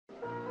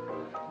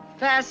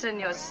Fasten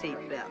your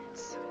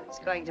seatbelts. It's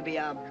going to be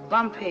a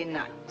bumpy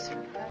night.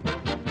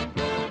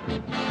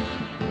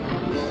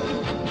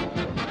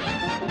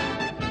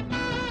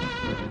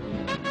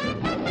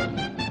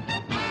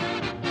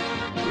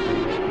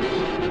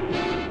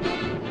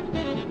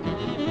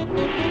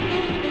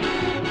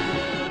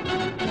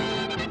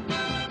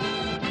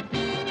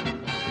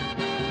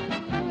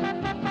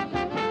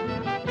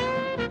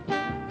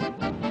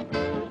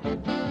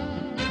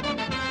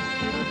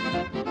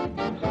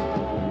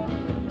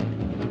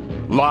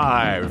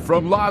 Live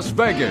from Las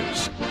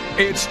Vegas,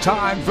 it's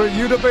time for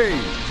you to be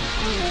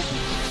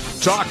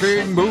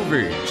Talking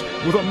Movies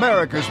with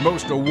America's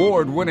most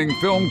award-winning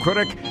film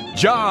critic,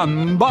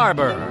 John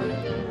Barber.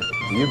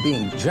 You're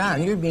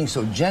being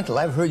so gentle.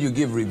 I've heard you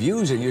give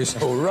reviews and you're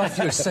so rough.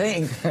 You're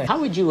saying... How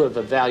would you have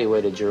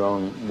evaluated your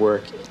own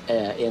work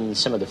in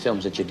some of the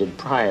films that you did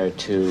prior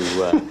to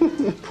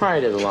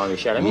The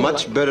Longest Shot? I mean,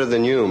 much better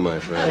than you, my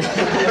friend.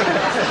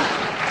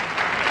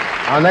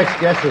 Our next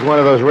guest is one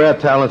of those rare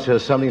talents who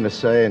has something to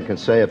say and can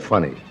say it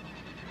funny.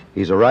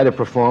 He's a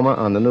writer-performer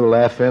on the new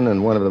Laugh-In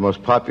and one of the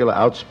most popular,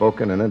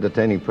 outspoken, and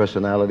entertaining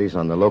personalities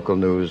on the local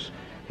news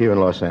here in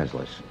Los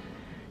Angeles.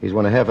 He's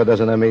won a half a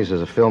dozen Emmys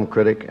as a film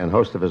critic and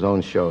host of his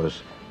own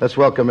shows. Let's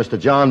welcome Mr.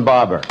 John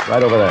Barber,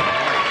 right over there.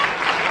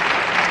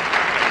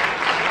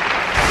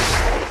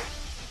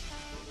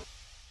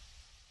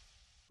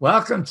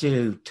 Welcome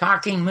to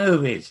Talking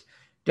Movies.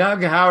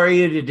 Doug, how are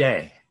you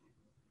today?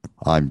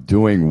 I'm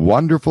doing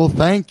wonderful.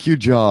 Thank you,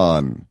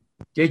 John.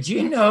 Did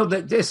you know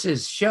that this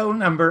is show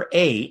number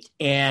 8,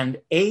 and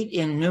 8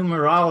 in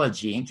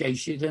numerology, in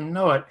case you didn't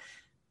know it,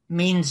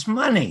 means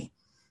money.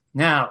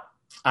 Now,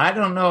 I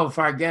don't know if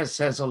our guest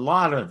has a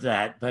lot of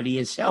that, but he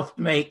has helped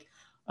make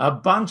a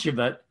bunch of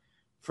it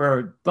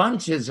for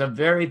bunches of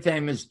very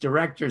famous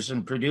directors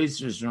and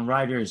producers and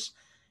writers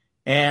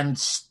and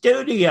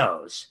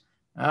studios.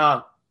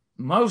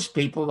 Most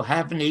people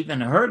haven't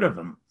even heard of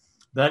him.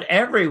 But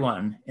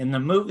everyone in the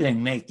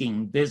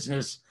movie-making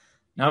business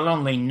not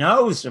only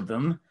knows of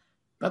him,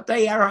 but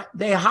they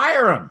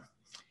hire him.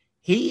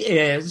 He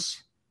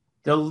is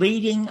the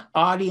leading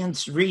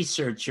audience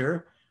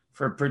researcher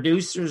for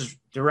producers,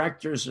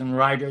 directors, and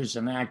writers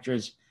and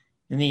actors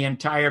in the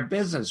entire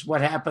business.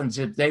 What happens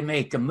if they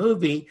make a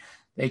movie,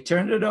 they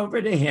turn it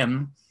over to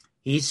him,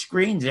 he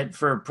screens it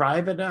for a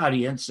private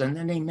audience, and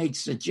then he makes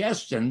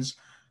suggestions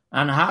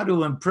on how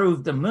to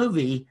improve the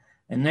movie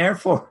and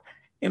therefore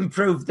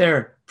improve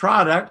their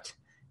product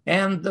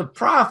and the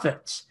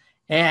profits.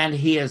 And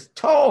he has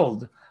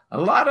told a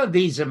lot of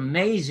these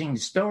amazing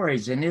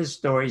stories in his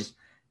stories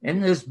in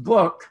this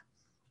book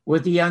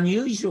with the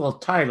unusual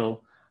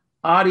title,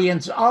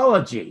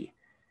 Audienceology.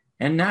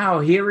 And now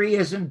here he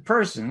is in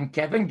person.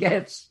 Kevin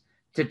gets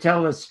to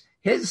tell us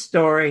his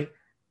story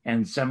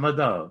and some of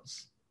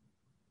those.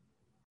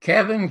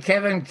 Kevin,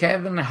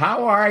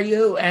 how are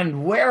you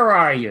and where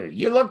are you?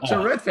 You look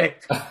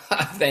terrific.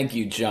 Thank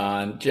you,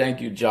 John.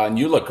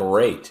 You look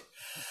great.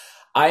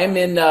 I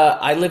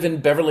live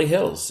in Beverly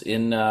Hills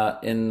in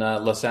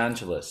Los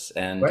Angeles,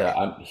 and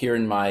I'm here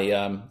in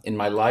my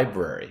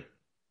library.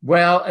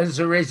 Well, as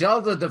a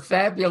result of the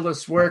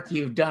fabulous work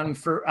you've done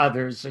for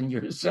others and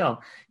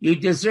yourself, you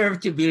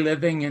deserve to be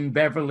living in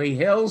Beverly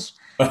Hills.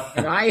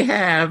 And I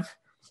have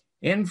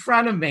in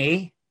front of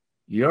me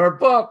your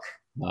book.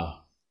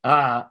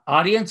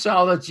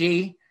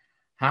 Audienceology,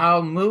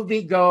 How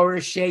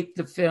Moviegoers Shape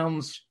the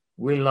Films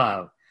We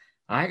Love.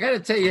 I got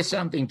to tell you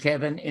something,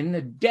 Kevin. In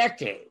the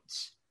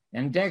decades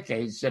and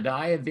decades that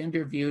I have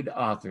interviewed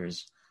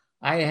authors,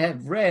 I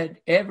have read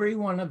every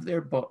one of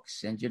their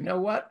books. And you know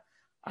what?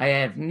 I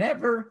have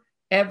never,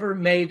 ever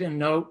made a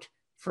note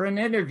for an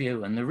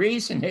interview. And the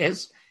reason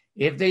is,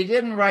 if they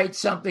didn't write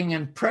something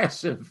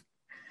impressive,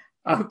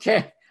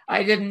 okay,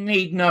 I didn't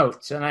need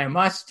notes. And I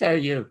must tell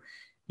you,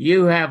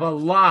 you have a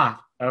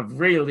lot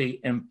of really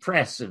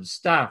impressive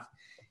stuff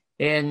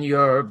in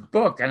your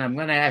book. And I'm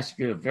going to ask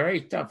you a very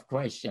tough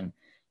question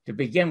to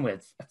begin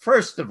with.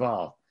 First of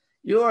all,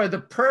 you are the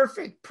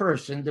perfect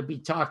person to be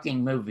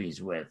talking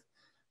movies with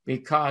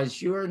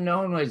because you're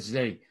known as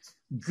the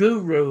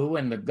guru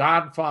and the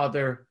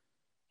godfather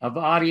of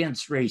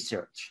audience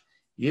research.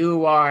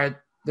 You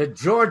are the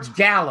George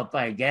Gallup,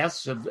 I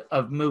guess,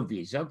 of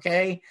movies,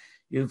 okay?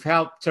 You've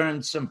helped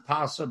turn some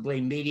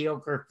possibly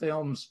mediocre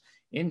films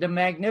into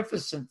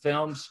magnificent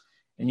films,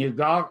 and you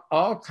got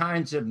all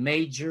kinds of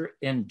major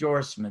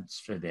endorsements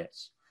for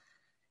this.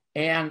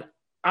 And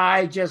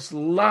I just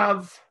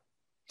love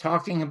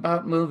talking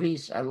about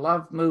movies. I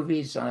love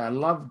movies, and I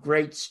love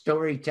great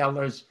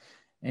storytellers.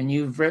 And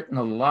you've written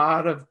a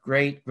lot of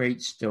great,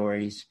 great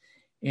stories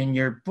in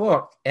your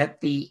book. At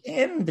the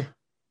end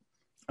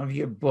of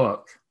your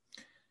book,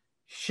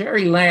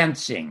 Sherry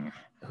Lansing,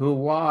 who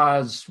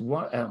was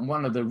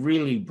one of the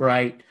really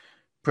bright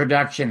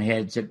production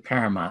heads at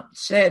Paramount,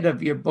 said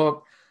of your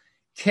book,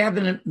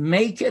 Kevin,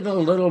 make it a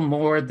little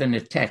more than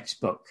a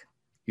textbook.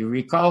 You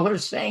recall her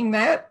saying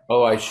that?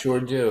 Oh, I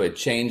sure do. It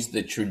changed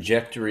the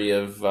trajectory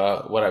of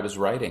what I was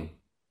writing.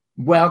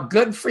 Well,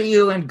 good for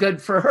you and good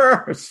for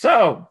her.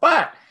 So,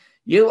 but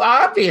you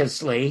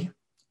obviously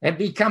have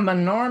become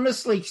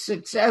enormously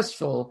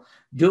successful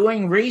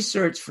doing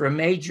research for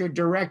major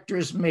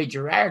directors,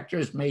 major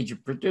actors, major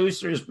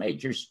producers,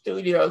 major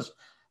studios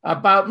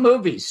about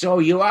movies. So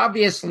you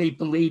obviously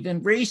believe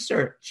in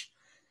research.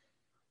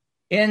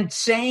 In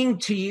saying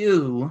to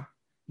you,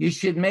 you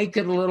should make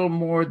it a little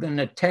more than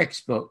a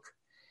textbook,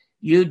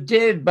 you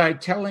did by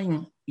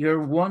telling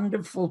your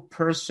wonderful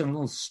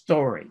personal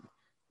story,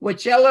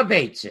 which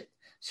elevates it.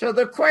 So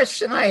the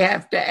question I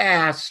have to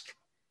ask,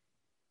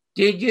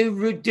 did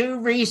you do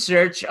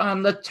research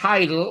on the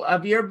title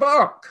of your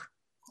book?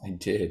 I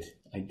did.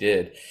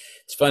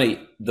 It's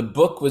funny. The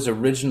book was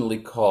originally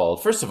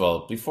called, first of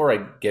all, before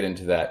I get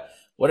into that,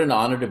 what an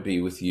honor to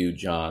be with you,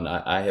 John.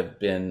 I have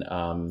been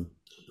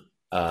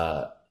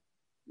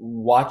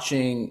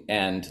watching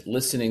and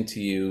listening to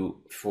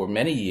you for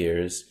many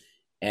years,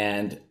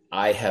 and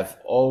I have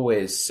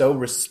always so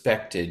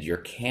respected your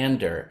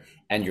candor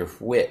and your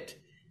wit.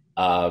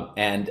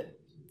 And,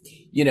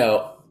 you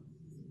know,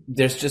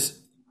 there's just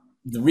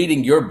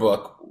reading your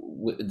book,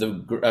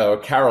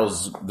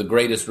 Carol's The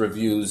Greatest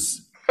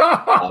Reviews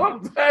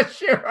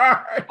bless your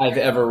heart. I've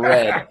ever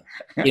read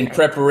in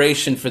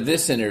preparation for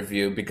this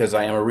interview, because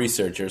I am a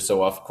researcher.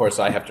 So, of course,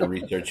 I have to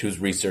research who's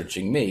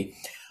researching me.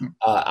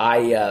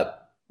 I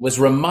was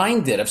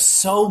reminded of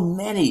so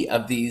many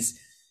of these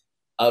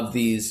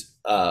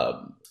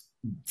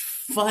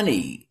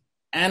funny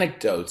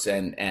anecdotes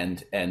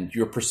and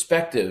your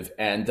perspective,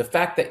 and the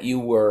fact that you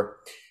were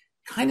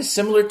kind of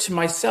similar to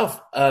myself,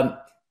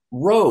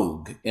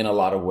 rogue in a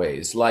lot of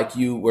ways. Like,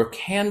 you were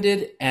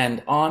candid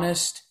and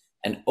honest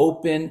and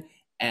open,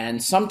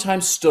 and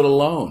sometimes stood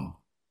alone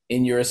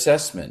in your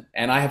assessment.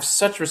 And I have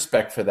such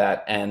respect for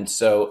that. And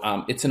so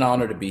it's an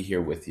honor to be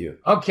here with you.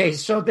 Okay,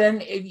 so then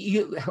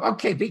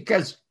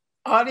because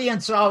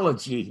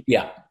Audienceology,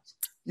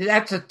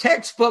 that's a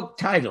textbook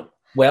title.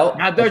 Well,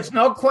 now there's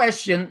no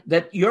question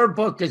that your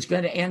book is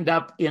going to end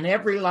up in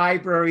every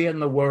library in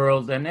the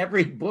world and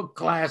every book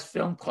class,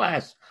 film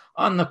class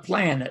on the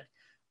planet.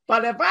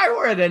 But if I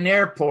were at an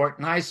airport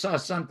and I saw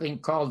something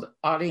called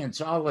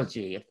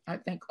Audienceology, I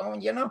think,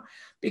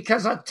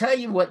 because I'll tell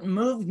you what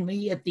moved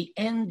me at the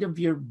end of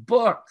your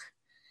book.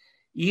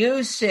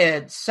 You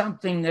said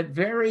something that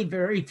very,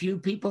 very few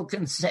people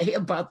can say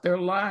about their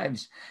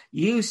lives.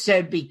 You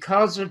said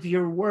because of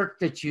your work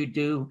that you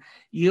do,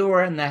 you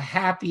are in the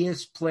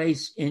happiest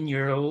place in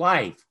your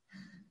life.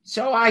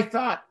 So I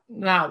thought,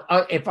 now,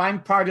 if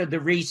I'm part of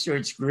the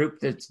research group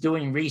that's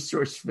doing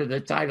research for the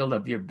title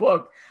of your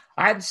book,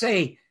 I'd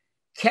say,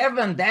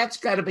 Kevin, that's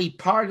got to be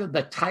part of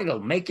the title.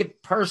 Make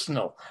it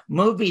personal.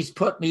 Movies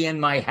put me in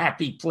my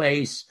happy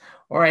place,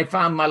 or I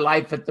found my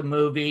life at the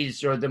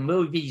movies, or the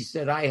movies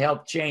that I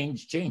helped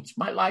changed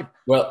my life.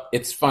 Well,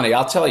 it's funny.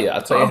 I'll tell you.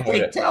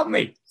 Okay, tell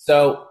me.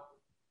 So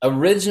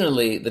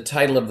originally, the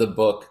title of the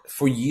book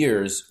for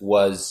years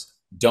was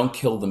Don't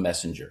Kill the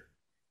Messenger.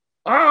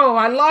 Oh,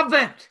 I love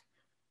it.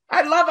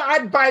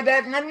 I'd buy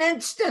that in an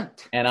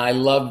instant. And I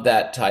love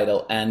that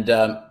title. And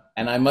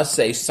I must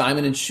say,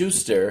 Simon &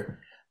 Schuster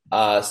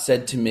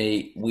said to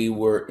me, we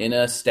were in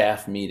a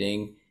staff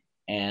meeting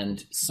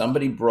and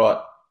somebody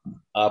brought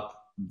up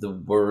the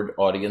word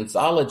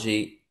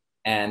audienceology,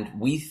 and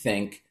we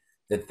think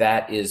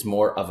that is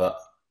more of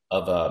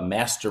a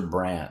master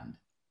brand,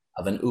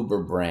 of an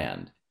Uber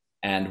brand,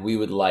 and we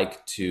would like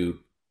you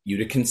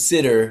to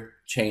consider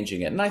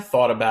changing it. And I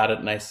thought about it,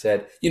 and I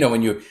said,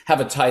 when you have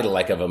a title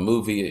like of a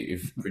movie that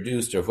you've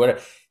produced or whatever,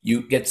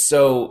 you get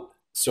so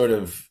sort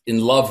of in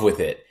love with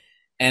it.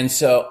 And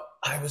so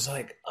I was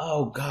like,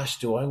 oh gosh,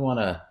 do I want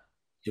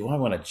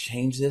to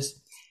change this?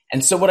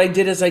 And so what I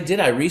did is I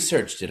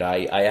researched it.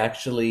 I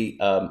actually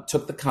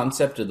took the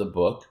concept of the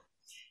book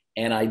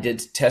and I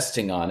did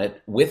testing on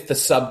it with the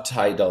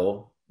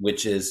subtitle,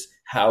 which is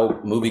How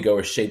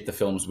Moviegoers Shape the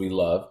Films We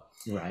Love.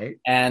 Right.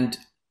 And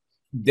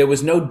there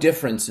was no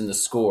difference in the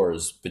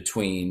scores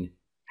between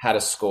How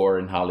to Score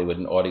in Hollywood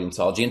and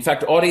Audienceology. In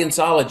fact,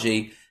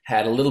 Audienceology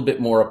had a little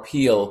bit more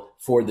appeal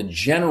for the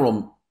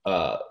general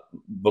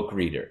book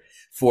reader.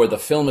 For the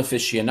film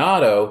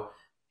aficionado,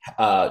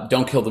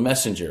 Don't Kill the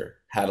Messenger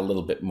had a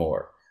little bit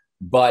more,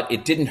 but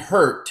it didn't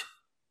hurt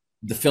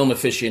the film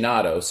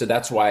aficionado. So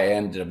that's why I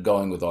ended up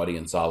going with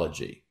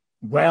Audienceology.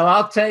 Well,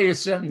 I'll tell you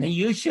something.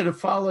 You should have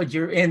followed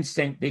your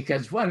instinct,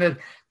 because you're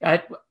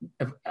a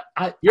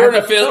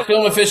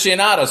film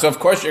aficionado, so of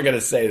course you're going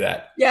to say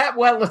that. Yeah,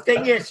 well, the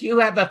thing is, you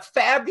have a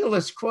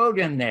fabulous quote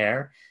in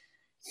there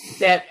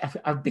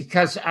that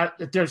because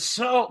there's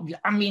so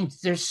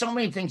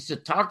many things to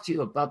talk to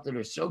you about that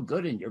are so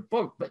good in your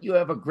book, but you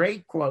have a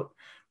great quote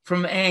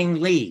from Ang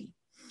Lee.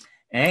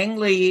 Ang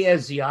Lee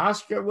is the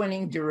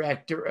Oscar-winning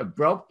director of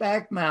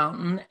Brokeback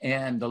Mountain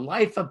and The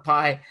Life of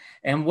Pi.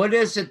 And what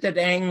is it that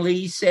Ang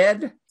Lee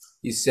said?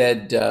 He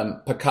said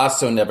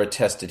Picasso never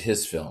tested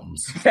his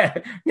films.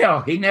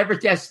 No, he never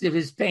tested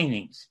his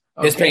paintings.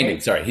 Okay? His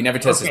paintings, sorry. He never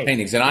tested his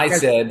paintings. And I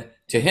said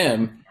to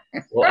him,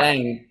 well,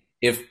 Ang,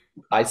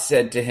 I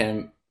said to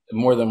him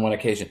more than one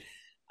occasion,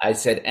 I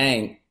said,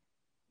 Ang,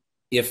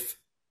 if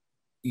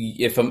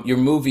your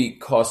movie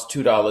costs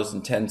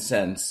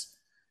 $2.10,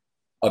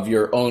 of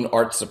your own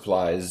art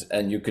supplies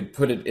and you could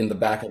put it in the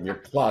back of your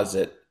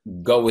closet,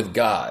 go with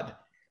God.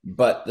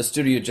 But the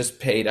studio just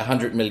paid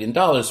 $100 million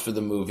for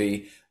the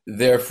movie.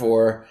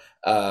 Therefore,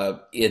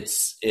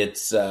 it's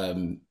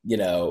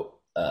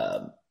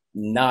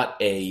not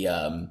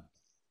a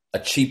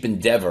cheap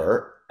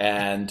endeavor.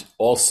 And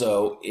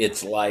also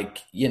it's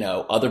like,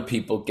 other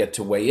people get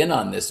to weigh in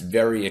on this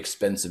very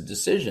expensive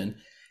decision.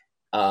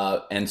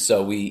 And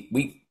so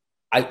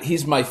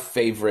he's my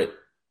favorite.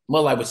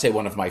 Well, I would say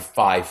one of my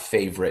 5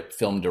 favorite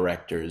film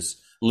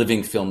directors,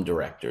 living film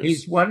directors.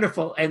 He's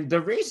wonderful. And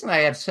the reason I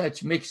have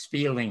such mixed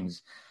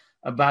feelings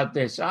about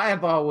this, I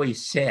have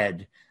always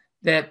said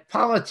that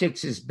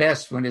politics is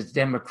best when it's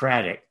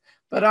democratic,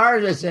 but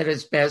art is at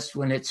its best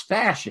when it's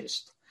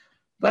fascist.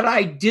 But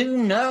I do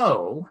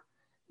know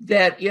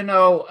that,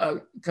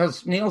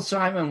 because Neil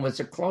Simon was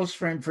a close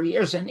friend for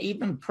years, and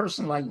even a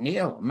person like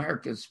Neil,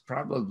 America's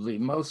probably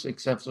most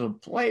successful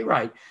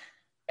playwright,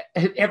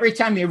 every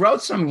time he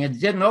wrote something, it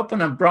didn't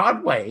open on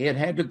Broadway. It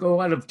had to go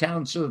out of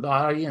town so the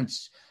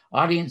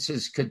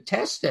audiences could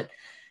test it.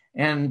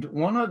 And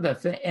one of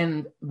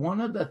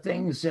the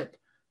things that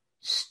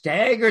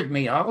staggered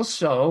me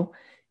also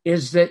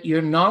is that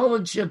your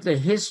knowledge of the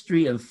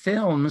history of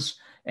films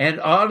and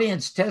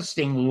audience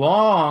testing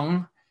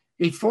long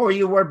before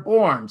you were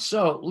born.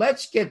 So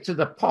let's get to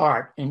the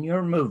part in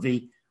your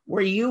movie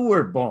where you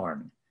were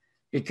born,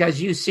 because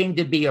you seem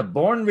to be a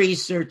born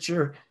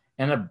researcher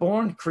and a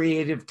born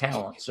creative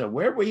talent. So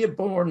where were you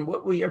born?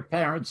 What were your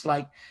parents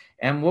like?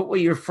 And what were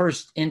your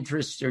first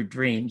interests or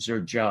dreams or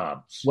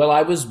jobs? Well,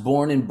 I was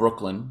born in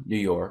Brooklyn, New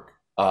York,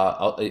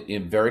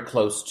 very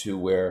close to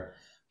where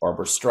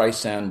Barbra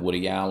Streisand,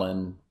 Woody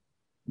Allen,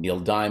 Neil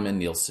Diamond,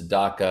 Neil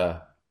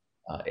Sedaka,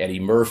 Eddie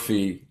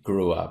Murphy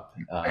grew up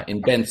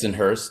in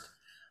Bensonhurst.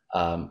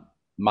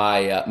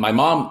 My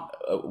mom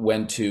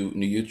went to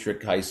New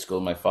Utrecht High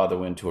School. My father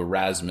went to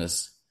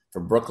Erasmus.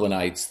 For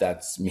Brooklynites,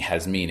 that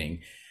has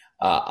meaning.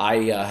 I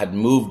had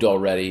moved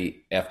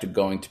already after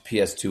going to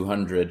PS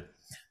 200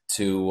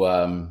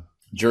 to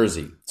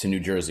New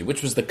Jersey,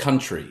 which was the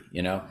country,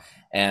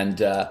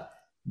 and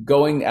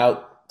going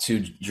out to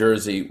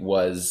Jersey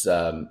was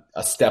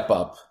a step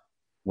up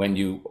when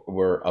you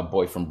were a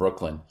boy from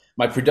Brooklyn.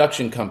 My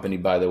production company,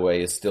 by the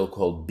way, is still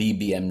called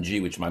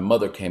BBMG, which my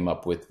mother came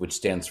up with, which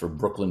stands for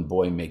Brooklyn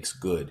Boy Makes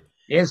Good.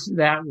 Isn't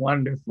that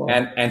wonderful?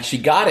 And she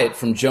got it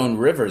from Joan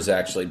Rivers,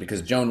 actually,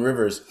 because Joan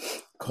Rivers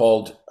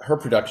called her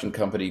production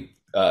company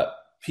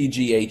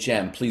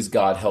PGHM, Please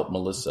God Help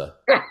Melissa.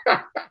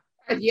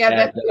 Yeah,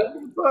 that's in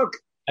the book.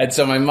 And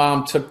so my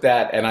mom took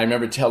that, and I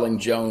remember telling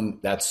Joan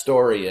that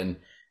story and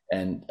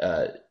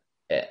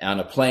on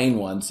a plane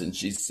once, and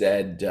she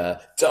said,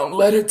 "Don't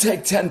let her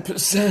take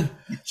 10%.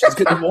 She's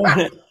gonna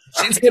want it.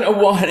 She's gonna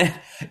want it."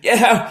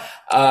 Yeah,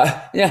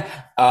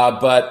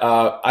 but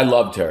I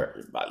loved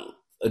her. I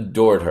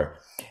adored her.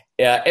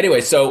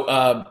 Anyway,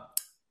 so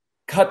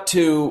cut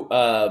to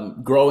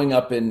growing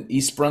up in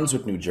East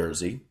Brunswick, New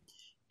Jersey,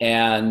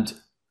 and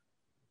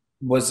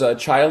was a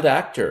child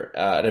actor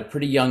at a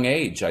pretty young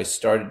age. I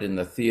started in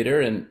the theater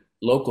and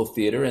local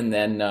theater, and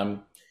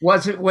then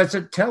was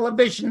it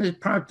television that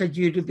prompted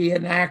you to be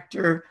an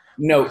actor?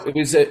 No,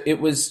 it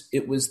was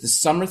the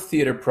summer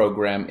theater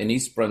program in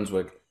East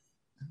Brunswick,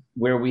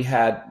 where we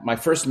had my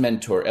first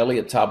mentor,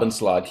 Elliot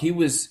Tabenslag. He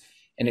was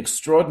an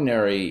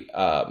extraordinary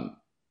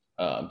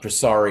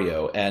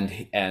impresario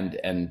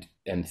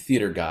and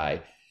theater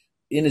guy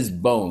in his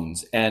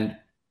bones, and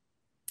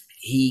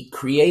he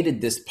created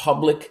this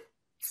public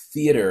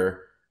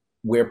theater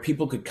where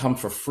people could come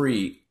for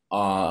free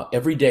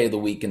every day of the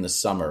week in the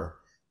summer.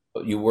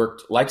 You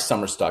worked like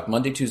summer stock,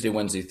 Monday, Tuesday,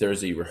 Wednesday,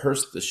 Thursday. You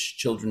rehearsed the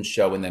children's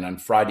show, and then on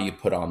Friday you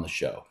put on the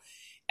show.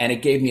 And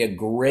it gave me a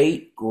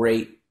great,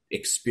 great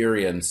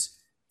experience.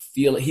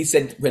 He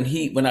said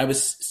when I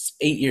was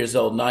 8 years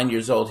old, 9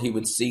 years old, he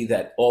would see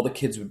that all the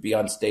kids would be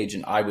on stage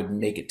and I would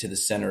make it to the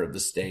center of the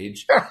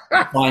stage,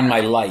 find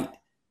my light,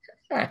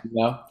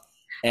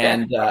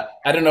 And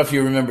I don't know if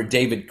you remember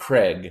David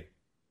Craig.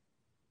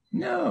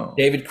 No.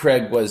 David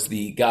Craig was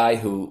the guy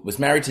who was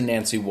married to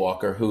Nancy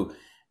Walker, who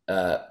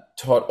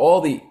taught all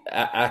the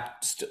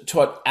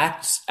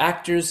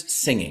actors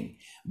singing,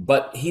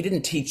 but he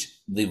didn't teach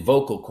the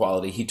vocal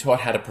quality. He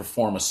taught how to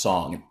perform a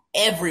song, and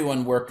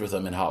everyone worked with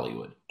him in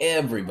Hollywood,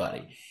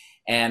 everybody.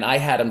 And I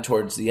had him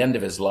towards the end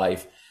of his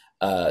life.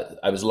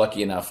 I was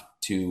lucky enough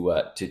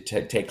to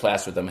take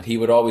class with him, and he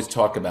would always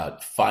talk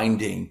about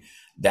finding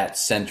that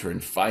center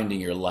and finding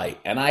your light.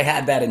 And I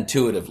had that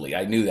intuitively.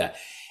 I knew that.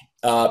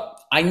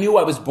 I knew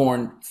I was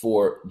born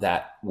for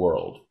that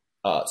world.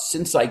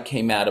 Since I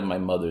came out of my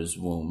mother's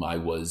womb, I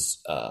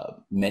was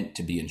meant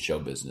to be in show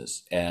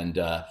business, and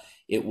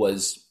it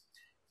was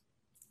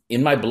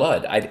in my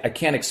blood. I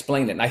can't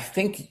explain it. And I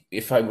think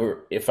if I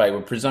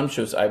were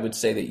presumptuous, I would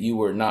say that you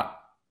were not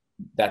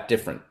that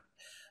different.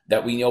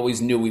 That we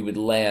always knew we would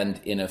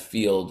land in a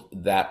field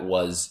that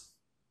was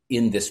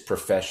in this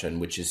profession,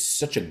 which is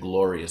such a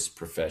glorious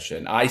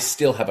profession. I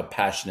still have a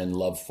passion and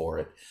love for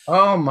it.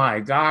 Oh my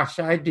gosh,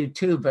 I do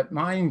too. But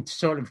mine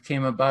sort of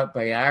came about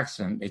by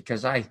accident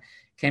because I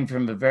came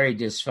from a very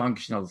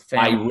dysfunctional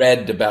I family.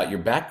 read about your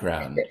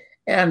background.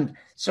 And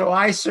so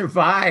I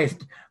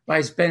survived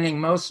by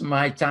spending most of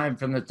my time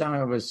from the time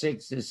I was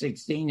 6 to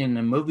 16 in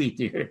the movie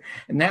theater.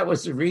 And that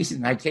was the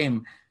reason I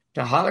came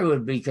to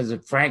Hollywood, because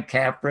of Frank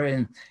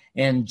Capra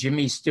and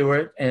Jimmy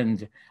Stewart.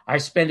 And I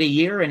spent a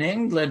year in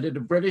England at a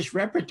British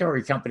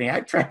repertory company.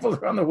 I traveled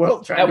around the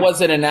world trying That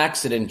wasn't an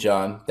accident,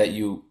 John, that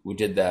you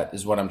did that,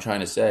 is what I'm trying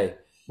to say.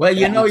 Well,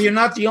 you're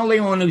not the only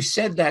one who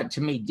said that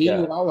to me. Dee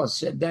Yeah. Wallace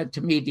said that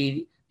to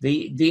me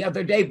the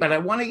other day, but I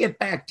want to get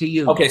back to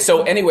you. Okay,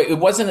 so anyway, it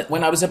wasn't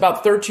when I was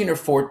about 13 or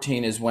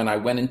 14 is when I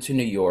went into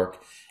New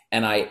York,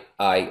 and I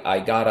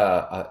got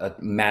a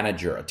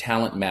manager, a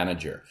talent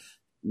manager,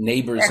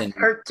 neighbors At in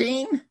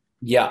 13?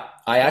 Yeah,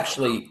 I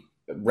actually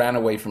ran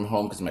away from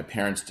home because my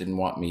parents didn't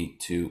want me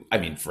to. I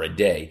mean, for a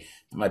day,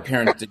 my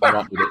parents didn't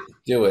want me to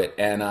do it,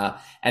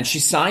 and she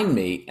signed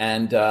me,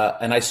 and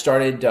I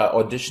started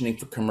auditioning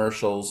for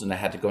commercials, and I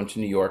had to go into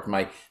New York.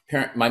 My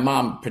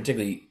mom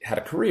particularly had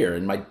a career,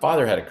 and my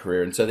father had a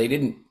career, and so they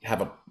didn't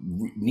have a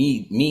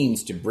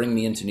means to bring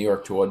me into New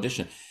York to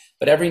audition.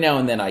 But every now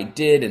and then I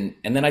did,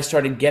 and then I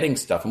started getting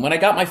stuff. And when I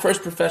got my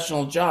first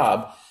professional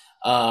job,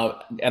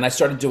 and I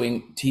started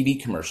doing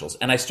TV commercials,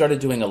 and I started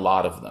doing a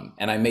lot of them,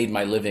 and I made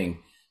my living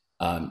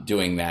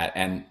doing that,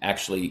 and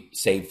actually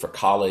saved for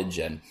college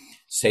and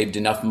saved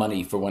enough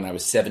money for when I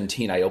was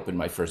 17, I opened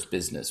my first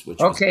business.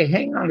 Okay,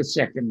 hang on a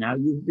second now.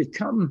 You've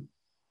become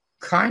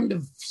kind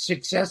of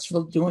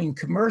successful doing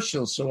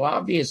commercials, so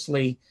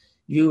obviously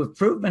you have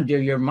proven to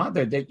your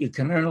mother that you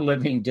can earn a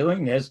living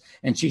doing this,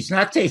 and she's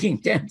not taking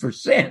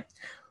 10%.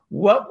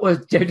 What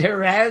was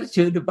her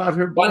attitude about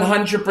her?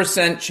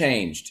 100%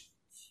 changed.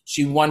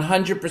 She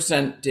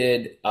 100%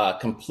 did a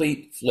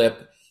complete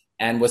flip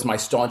and was my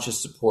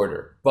staunchest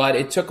supporter. But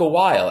it took a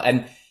while,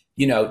 and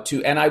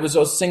and I was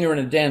a singer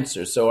and a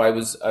dancer, so I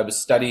was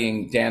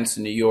studying dance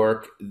in New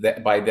York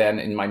by then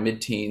in my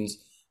mid-teens,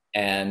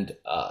 and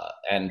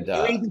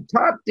you even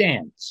taught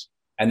dance,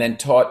 and then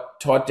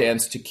taught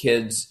dance to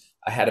kids.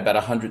 I had about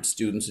 100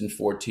 students and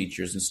 4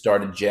 teachers, and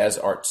started Jazz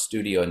Art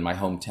Studio in my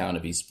hometown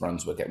of East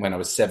Brunswick when I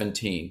was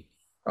 17.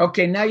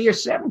 Okay, now you're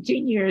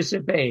 17 years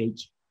of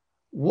age.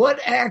 What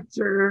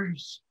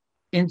actors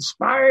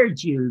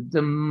inspired you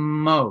the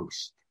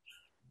most?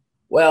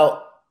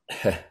 Well,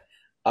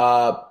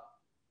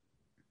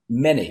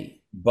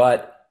 many,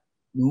 but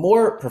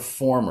more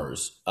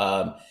performers.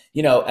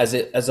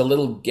 As a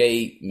little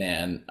gay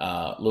man,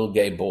 little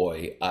gay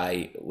boy,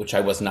 which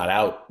I was not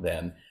out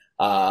then.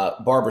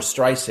 Barbra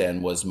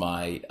Streisand was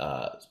my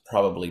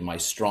probably my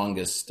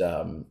strongest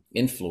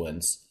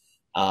influence,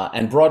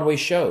 and Broadway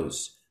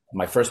shows.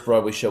 My first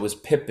Broadway show was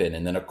Pippin,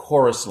 and then A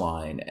Chorus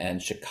Line,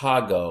 and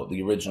Chicago,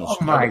 the original. Oh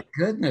Chicago. my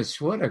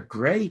goodness, what a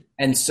great!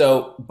 And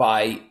so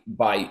by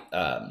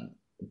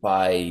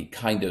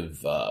kind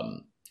of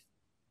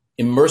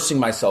immersing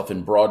myself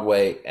in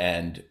Broadway,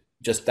 and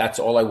just that's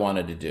all I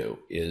wanted to do,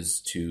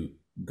 is to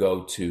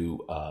go to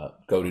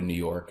New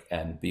York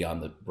and be on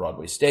the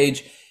Broadway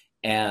stage.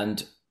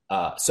 And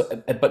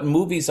but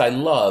movies I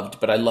loved,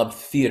 but I loved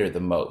theater the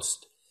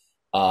most.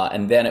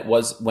 And then it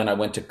was when I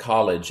went to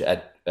college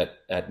at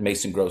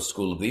Mason Gross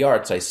School of the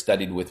Arts, I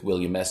studied with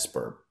William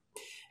Esper.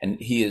 And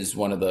he is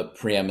one of the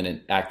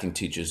preeminent acting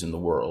teachers in the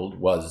world.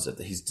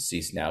 He's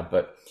deceased now,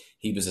 but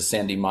he was a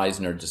Sandy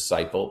Meisner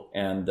disciple.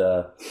 And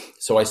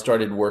so I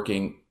started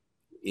working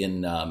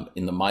in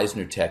the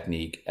Meisner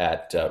technique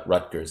at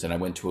Rutgers, and I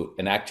went to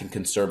an acting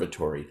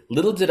conservatory.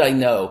 Little did I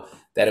know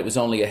that it was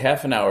only a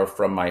half an hour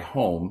from my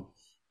home,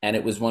 and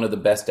it was one of the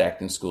best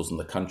acting schools in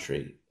the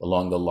country,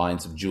 along the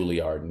lines of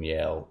Juilliard and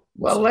Yale.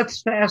 Well,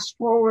 let's fast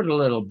forward a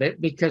little bit,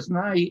 because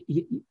now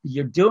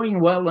you're doing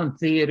well in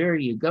theater.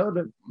 You go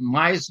to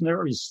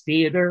Meisner's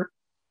theater,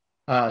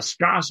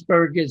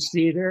 Strasberg is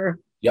theater.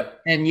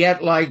 Yep. And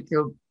yet, like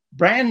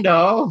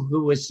Brando,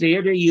 who was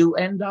theater, you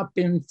end up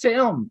in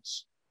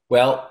films.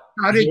 Well,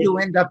 how did you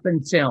end up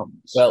in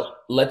films? Well,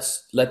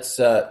 let's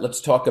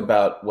talk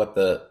about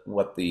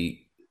what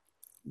we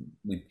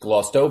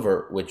glossed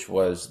over, which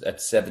was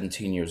at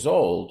 17 years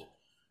old,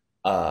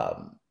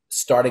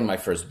 starting my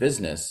first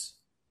business.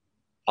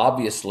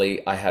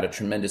 Obviously, I had a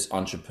tremendous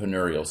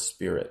entrepreneurial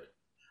spirit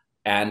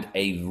and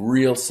a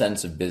real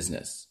sense of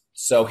business.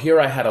 So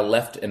here I had a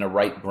left and a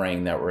right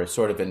brain that were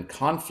sort of in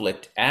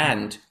conflict,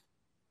 and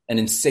an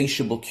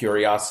insatiable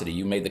curiosity.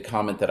 You made the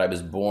comment that I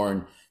was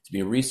born to be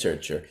a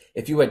researcher.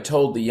 If you had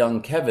told the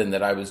young Kevin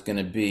that I was going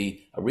to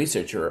be a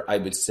researcher, I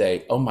would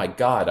say, "Oh my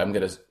God, I'm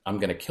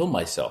going to kill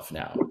myself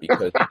now,"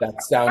 because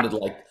that sounded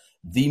like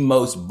the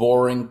most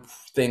boring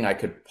thing I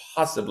could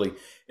possibly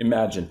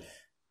imagine.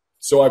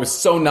 So I was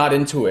so not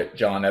into it,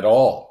 John, at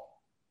all.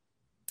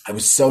 I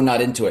was so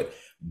not into it.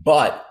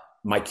 But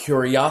my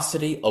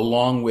curiosity,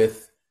 along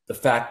with the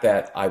fact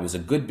that I was a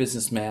good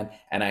businessman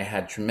and I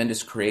had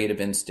tremendous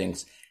creative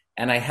instincts,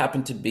 and I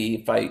happened to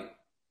be,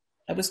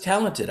 I was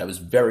talented. I was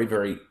a very,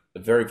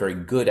 very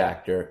good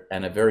actor,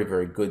 and a very,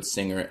 very good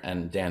singer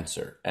and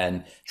dancer,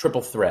 and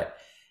triple threat.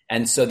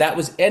 And so that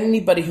was,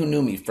 anybody who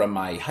knew me from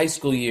my high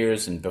school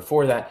years and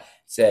before that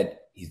said,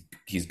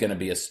 he's going to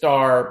be a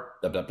star,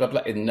 blah, blah, blah,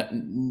 blah.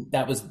 And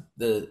that was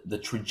the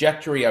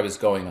trajectory I was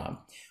going on.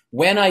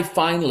 When I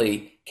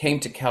finally came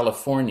to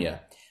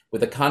California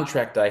with a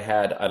contract I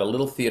had at a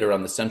little theater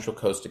on the central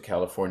coast of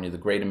California, the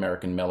Great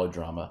American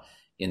Melodrama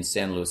in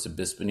San Luis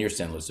Obispo, near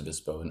San Luis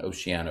Obispo in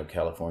Oceano,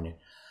 California.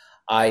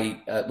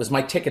 It was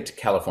my ticket to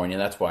California.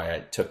 That's why I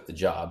took the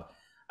job.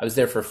 I was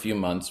there for a few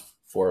months,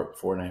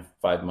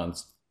 4.5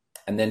 months,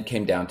 and then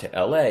came down to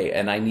LA,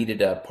 and I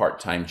needed a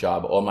part-time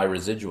job. All my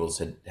residuals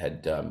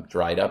had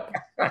dried up.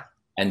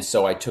 And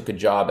so I took a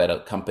job at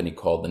a company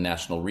called the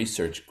National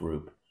Research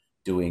Group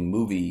doing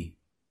movie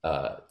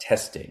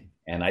testing.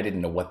 And I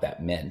didn't know what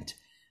that meant.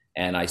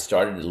 And I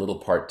started a little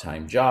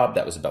part-time job.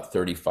 That was about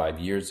 35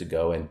 years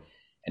ago.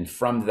 And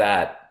from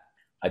that,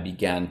 I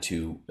began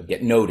to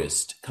get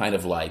noticed, kind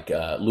of like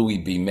Louis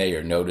B.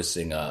 Mayer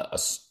noticing a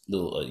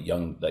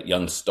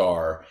young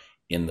star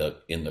in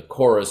the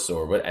chorus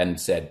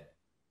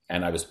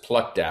and I was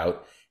plucked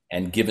out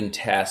and given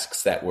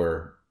tasks that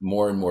were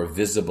more and more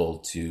visible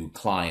to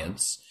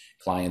clients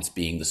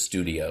being the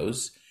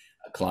studios,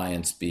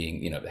 clients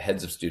being, the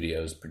heads of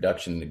studios,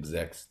 production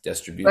execs,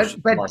 distribution.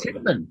 But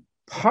Kevin,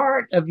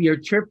 part of your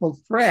triple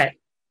threat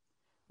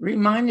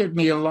reminded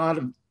me a lot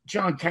of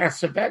John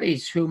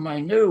Cassavetes, whom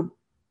I knew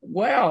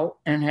well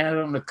and had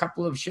on a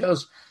couple of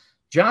shows.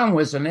 John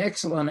was an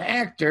excellent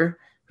actor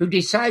who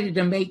decided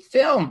to make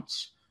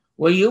films.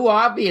 Well, you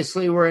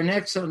obviously were an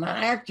excellent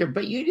actor,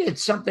 but you did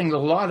something a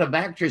lot of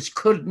actors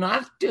could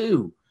not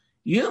do.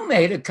 You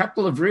made a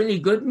couple of really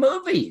good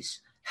movies.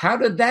 How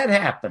did that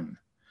happen?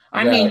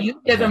 I mean, you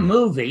did a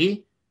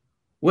movie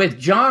with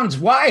John's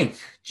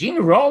wife,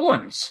 Gena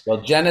Rowlands.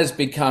 Well, Jenna's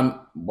become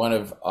one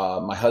of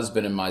my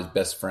husband and my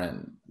best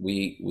friend.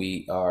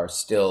 We are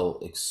still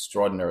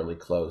extraordinarily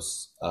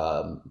close.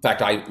 In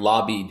fact, I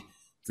lobbied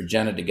for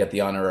Jenna to get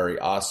the honorary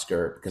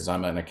Oscar because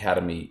I'm an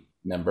Academy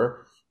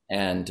member.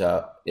 And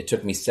it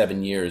took me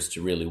 7 years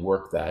to really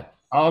work that.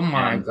 Oh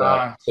my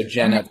God! So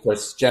Jenna, of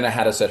course,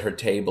 had us at her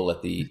table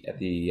at the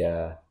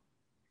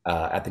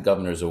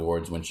Governor's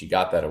Awards when she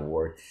got that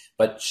award.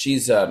 But she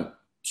was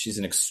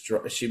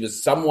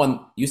someone.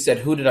 You said,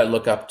 who did I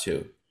look up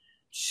to?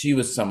 She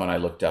was someone I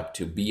looked up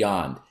to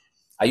beyond.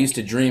 I used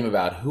to dream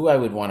about who I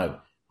would want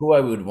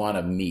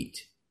to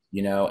meet.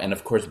 And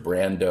of course,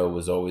 Brando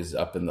was always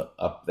up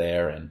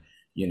there, and.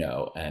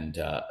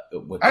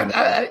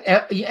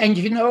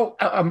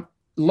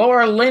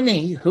 Laura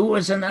Linney, who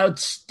was an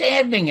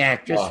outstanding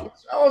actress,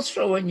 was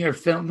also in your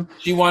film.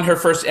 She won her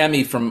first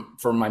Emmy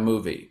for my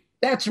movie.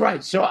 That's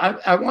right. So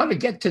I want to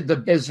get to the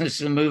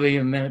business of the movie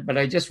in a minute, but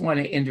I just want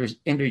to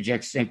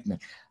interject something.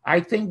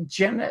 I think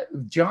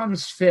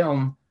John's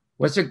film,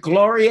 was it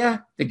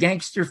Gloria, the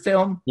gangster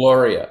film?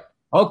 Gloria.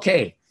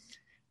 Okay.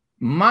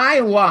 My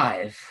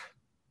wife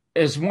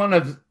is one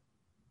of...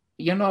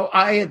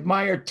 I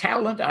admire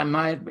talent, I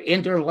admire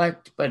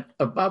intellect, but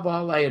above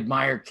all, I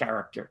admire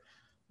character.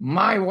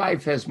 My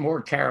wife has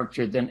more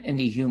character than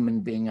any human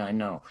being I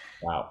know.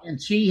 Wow.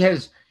 And she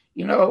has,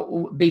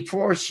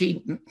 before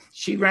she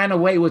ran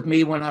away with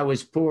me when I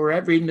was poor.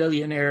 Every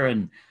millionaire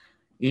and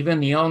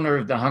even the owner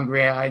of the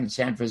Hungry Eye in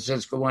San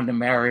Francisco wanted to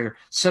marry her.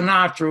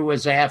 Sinatra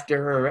was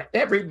after her.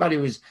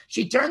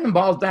 She turned them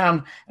all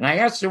down. And I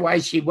asked her why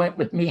she went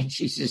with me. And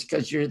she says,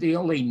 because you're the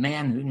only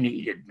man who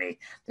needed me.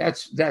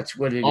 That's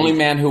what it is. Only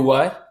man who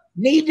what?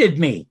 Needed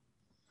me.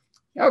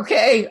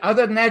 Okay.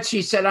 Other than that,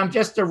 she said, I'm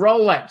just a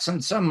Rolex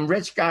in some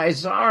rich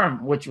guy's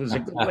arm, which was a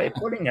good way of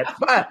putting it.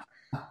 But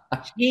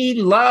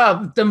she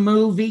loved the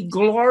movie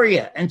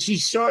Gloria. And she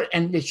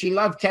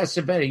loved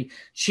Cassavetes.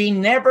 She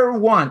never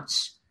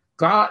once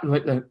got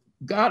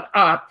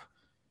up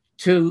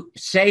to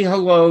say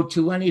hello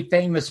to any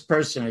famous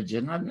personage.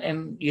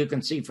 And you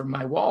can see from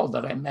my wall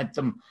that I met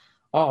them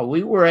all.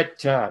 We were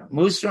at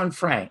Musso and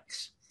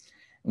Frank's,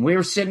 and we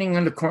were sitting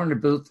in the corner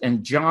booth,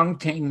 and John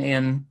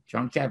Cassavetes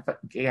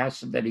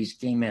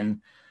came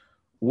in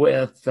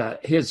with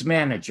his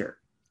manager.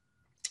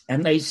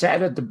 And they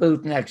sat at the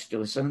booth next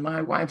to us. And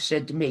my wife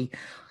said to me,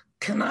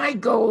 can I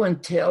go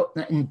and tell?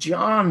 And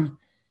John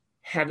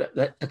had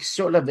a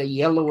sort of a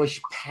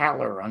yellowish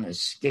pallor on his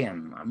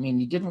skin. I mean,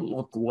 he didn't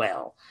look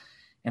well.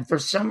 And for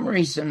some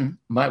reason,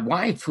 my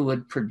wife, who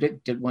had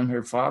predicted when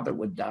her father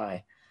would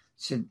die,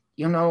 said,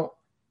 I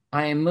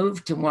am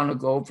moved to want to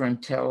go over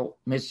and tell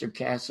Mr.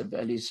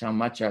 Cassavetes how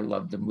much I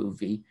love the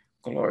movie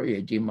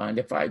Gloria. Do you mind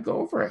if I go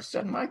over? I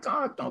said, my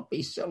God, don't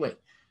be silly.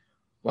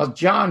 Well,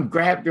 John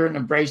grabbed her and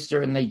embraced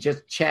her, and they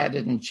just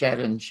chatted and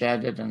chatted and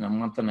chatted. And a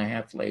month and a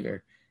half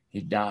later,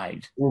 he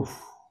died. Oof.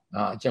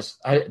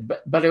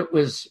 But it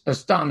was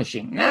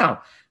astonishing.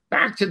 Now,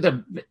 back to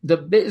the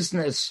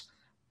business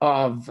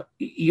of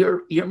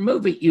your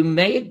movie. You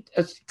made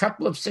a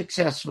couple of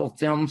successful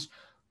films.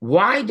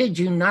 Why did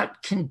you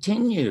not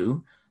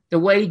continue the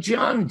way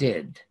John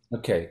did?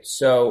 Okay,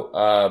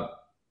 so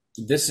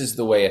this is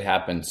the way it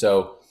happened.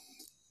 So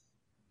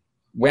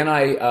when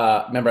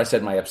I remember, I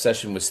said my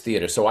obsession was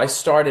theater. So I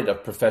started a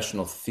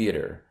professional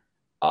theater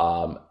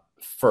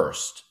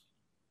first.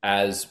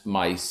 as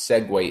my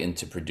segue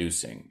into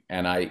producing.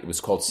 And it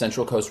was called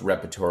Central Coast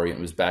Repertory. And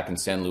it was back in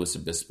San Luis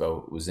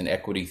Obispo. It was an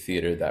equity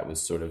theater that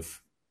was sort of,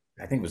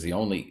 I think it was the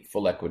only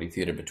full equity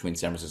theater between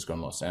San Francisco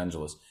and Los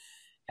Angeles.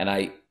 And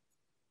I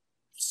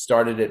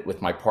started it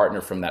with my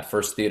partner from that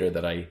first theater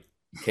that I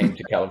came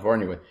to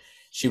California with.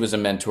 She was a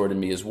mentor to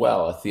me as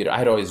well. I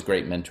had always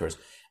great mentors,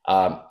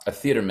 a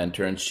theater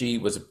mentor, and she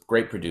was a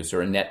great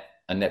producer,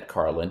 Annette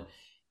Carlin,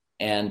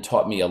 and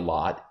taught me a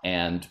lot.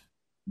 And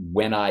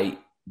when I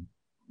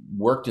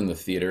worked in the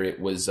theater, it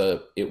was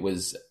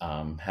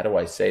how do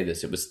I say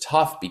this? It was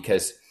tough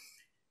because,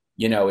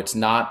 it's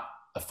not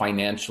a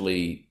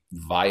financially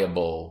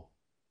viable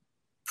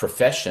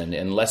profession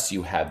unless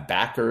you have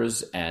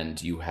backers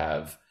and you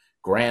have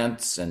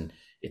grants, and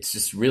it's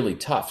just really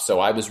tough. So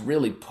I was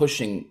really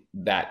pushing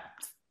that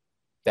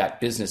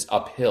business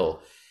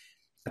uphill.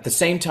 At the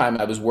same time,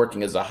 I was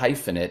working as a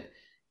hyphenate,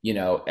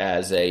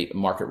 as a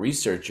market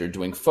researcher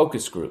doing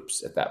focus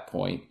groups at that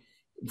point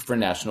for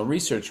National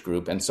Research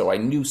Group. And so I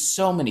knew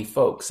so many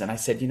folks, and I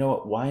said,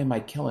 what, why am I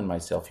killing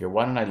myself here?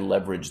 Why don't I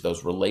leverage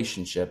those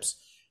relationships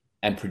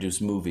and produce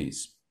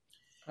movies?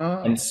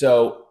 Oh. And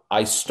so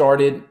I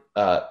started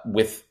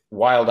with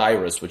Wild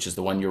Iris, which is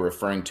the one you're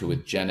referring to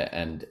with Jenna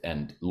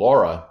and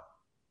Laura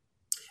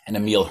and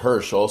Emile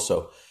Hirsch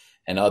also,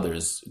 and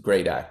others,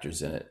 great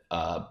actors in it.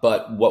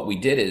 But what we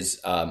did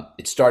is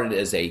it started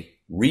as a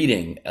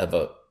reading of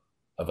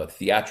a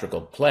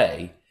theatrical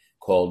play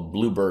called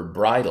Bluebird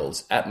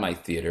Bridals at my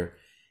theater.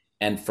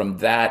 And from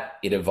that,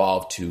 it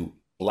evolved to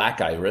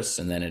Black Iris,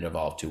 and then it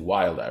evolved to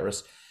Wild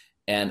Iris.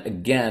 And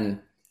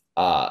again,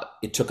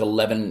 it took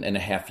 11 and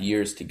a half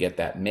years to get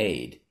that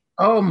made.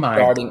 Oh my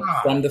Starting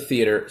God. From the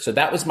theater. So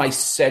that was my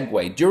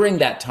segue. During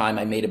that time,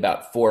 I made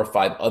about 4 or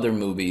 5 other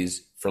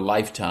movies for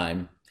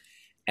Lifetime.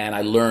 And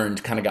I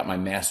got my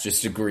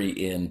master's degree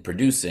in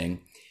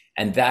producing.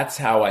 And that's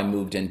how I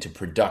moved into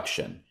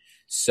production.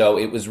 So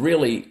it was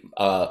really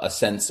a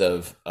sense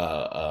of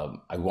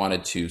I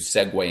wanted to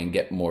segue and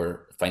get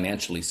more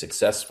financially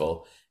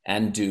successful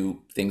and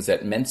do things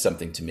that meant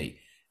something to me.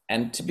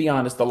 And to be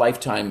honest, the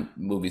Lifetime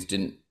movies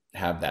didn't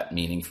have that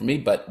meaning for me,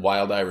 but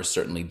Wild Iris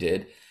certainly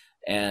did.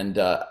 And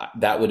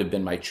that would have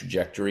been my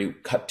trajectory.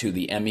 Cut to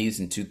the Emmys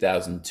in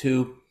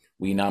 2002.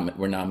 We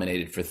were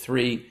nominated for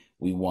 3.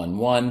 We won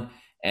 1.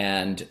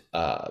 And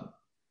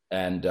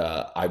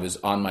I was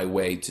on my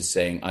way to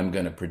saying, I'm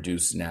going to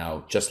produce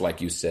now, just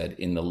like you said,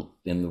 in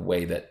the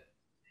way that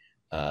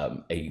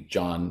a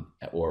John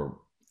or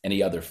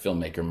any other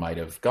filmmaker might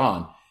have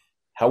gone.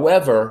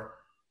 However,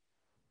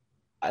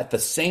 at the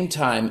same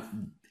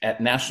time, at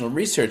National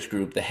Research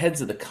Group, the heads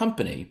of the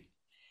company,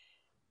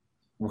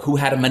 who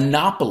had a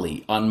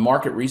monopoly on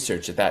market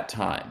research at that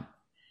time,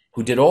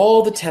 who did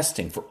all the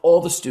testing for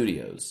all the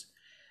studios,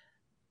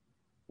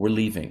 were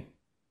leaving.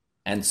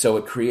 And so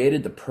it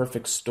created the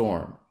perfect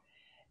storm.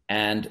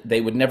 And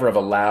they would never have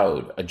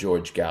allowed a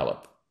George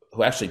Gallup,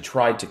 who actually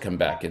tried to come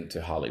back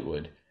into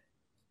Hollywood,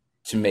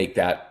 to make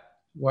that.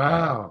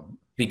 Wow.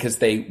 Because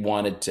they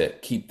wanted to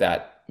keep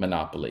that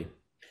monopoly.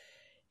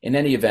 In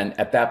any event,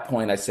 at that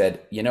point, I said,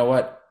 you know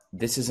what?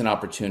 This is an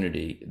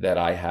opportunity that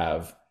I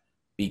have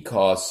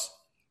because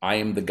I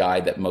am the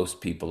guy that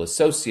most people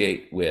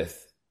associate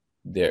with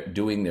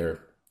doing their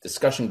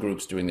discussion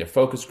groups, doing their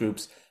focus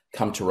groups,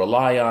 come to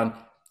rely on.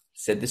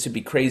 Said this would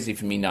be crazy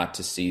for me not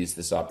to seize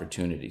this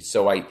opportunity.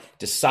 So I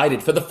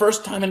decided for the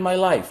first time in my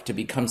life to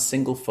become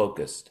single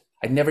focused.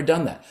 I'd never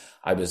done that.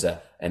 I was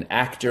an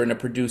actor and a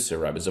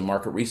producer. I was a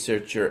market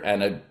researcher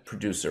and a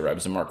producer. I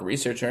was a market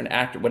researcher and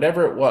actor.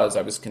 Whatever it was,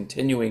 I was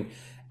continuing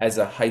as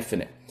a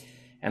hyphenate.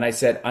 And I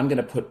said, I'm going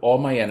to put all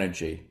my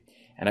energy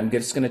and I'm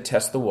just going to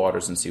test the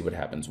waters and see what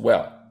happens.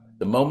 Well,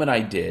 the moment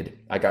I did,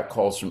 I got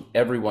calls from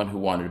everyone who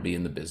wanted to be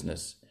in the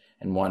business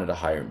and wanted to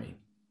hire me.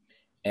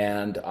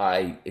 And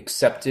I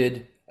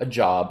accepted a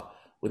job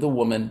with a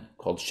woman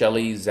called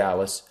Shelley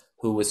Zalis,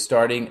 who was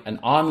starting an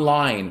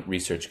online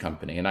research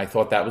company. And I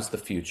thought that was the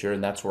future.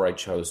 And that's where I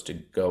chose to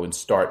go and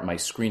start my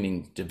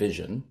screening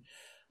division,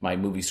 my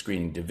movie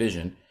screening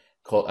division,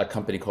 a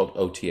company called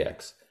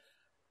OTX.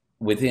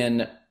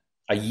 Within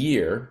a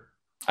year,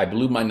 I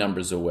blew my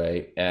numbers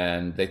away,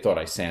 and they thought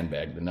I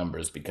sandbagged the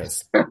numbers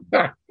because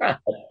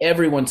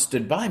everyone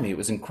stood by me. It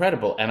was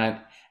incredible.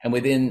 And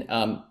within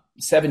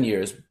 7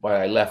 years, while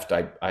I left,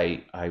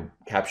 I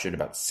captured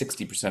about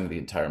 60% of the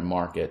entire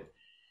market.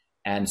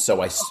 And so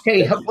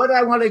what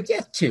I want to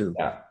get to,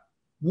 yeah.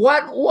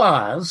 What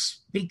was,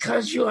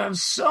 because you have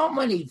so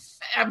many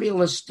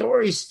fabulous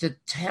stories to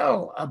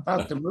tell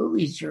about the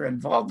movies you're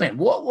involved in,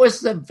 what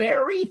was the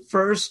very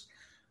first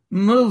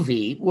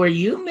movie where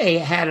you may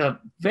have had a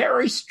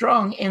very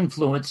strong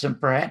influence and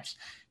perhaps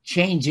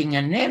changing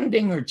an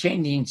ending or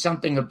changing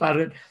something about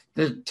it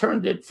that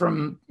turned it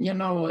from, a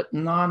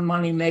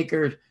non-money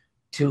maker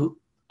to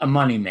a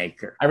money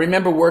maker? I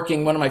remember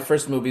working, one of my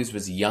first movies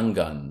was Young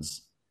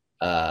Guns.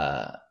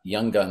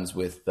 Young Guns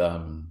with,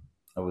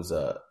 it was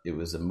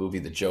a movie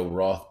that Joe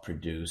Roth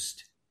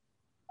produced.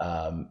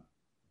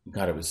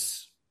 It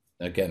was,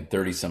 again,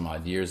 30 some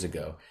odd years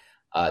ago.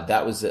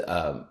 That was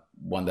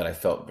one that I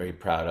felt very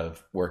proud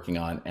of working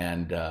on,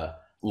 and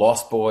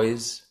Lost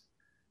Boys.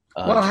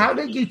 Well, how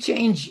did you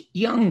change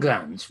Young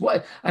Guns?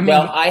 What I mean?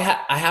 Well, I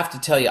have to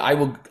tell you,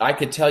 I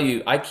could tell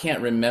you, I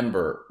can't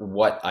remember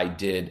what I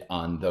did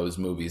on those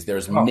movies.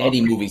 There's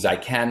many movies I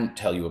can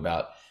tell you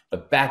about,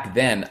 but back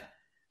then,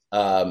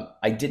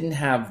 I didn't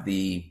have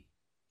the,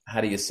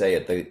 how do you say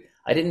it?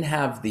 I didn't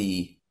have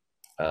the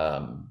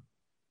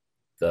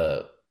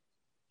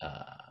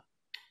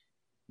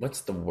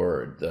what's the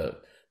word? The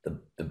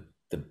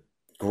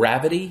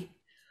gravity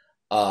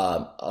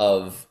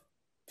of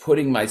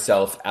putting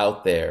myself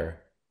out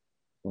there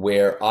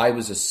where I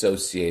was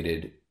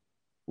associated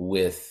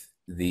with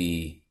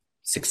the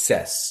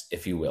success,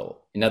 if you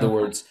will. In other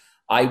words,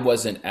 I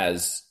wasn't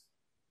as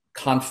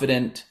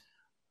confident,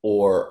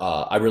 or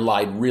I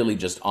relied really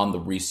just on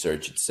the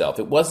research itself.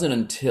 It wasn't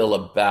until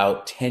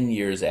about 10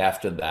 years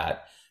after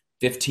that,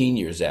 15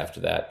 years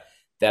after that,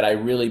 that I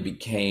really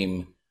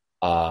became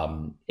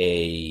kind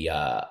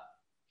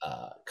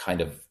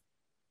of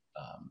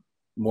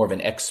more of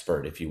an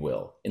expert, if you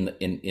will,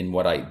 in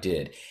what I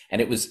did. And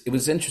it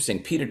was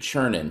interesting. Peter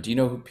Chernin, do you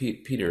know who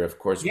Peter, of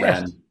course,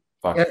 ran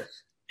Fox? Yes.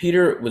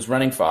 Peter was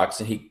running Fox,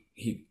 and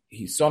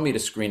he saw me at a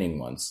screening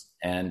once,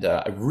 and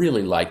I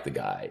really liked the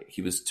guy.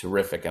 He was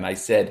terrific. And I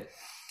said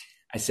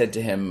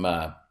to him,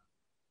 or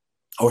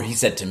he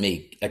said to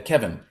me,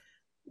 Kevin,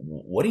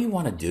 what do you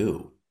want to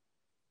do?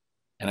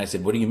 And I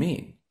said, what do you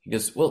mean? He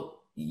goes,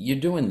 well, you're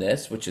doing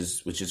this, which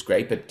is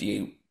great, but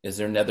is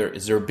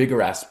there a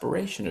bigger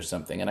aspiration or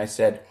something? And I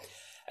said,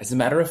 as a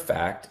matter of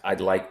fact,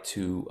 I'd like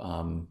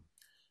to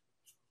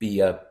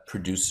be a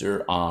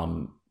producer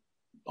on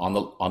the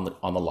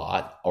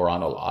lot, or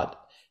on a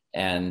lot,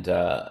 and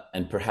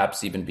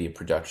perhaps even be a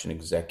production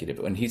executive.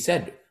 And he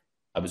said,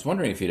 I was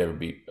wondering if you'd ever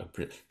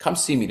come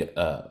see me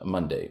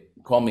Monday,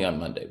 call me on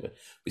Monday. But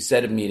we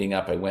set a meeting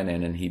up. I went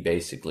in, and he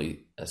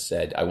basically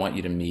said, I want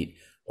you to meet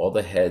all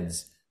the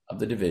heads of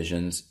the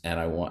divisions, and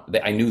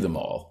I knew them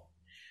all.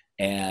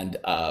 And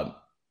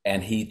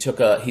he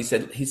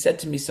said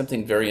to me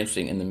something very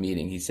interesting in the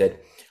meeting. He said,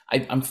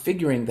 I'm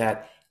figuring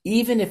that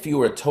even if you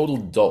were a total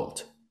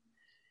dolt,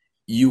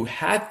 you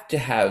had to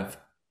have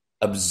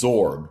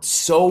absorbed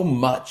so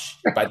much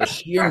by the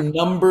sheer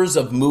numbers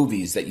of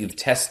movies that you've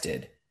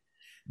tested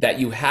that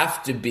you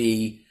have to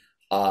be,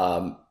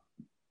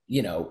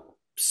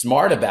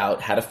 smart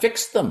about how to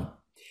fix them.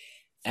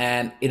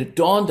 And it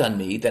dawned on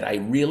me that I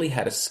really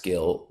had a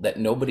skill that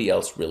nobody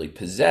else really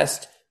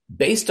possessed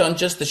based on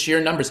just the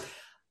sheer numbers.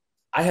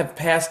 I have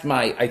passed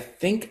I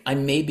think I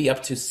may be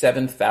up to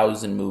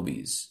 7,000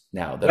 movies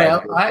now.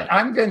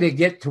 I'm going to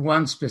get to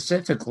one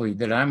specifically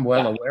that I'm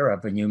well aware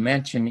of, and you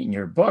mentioned in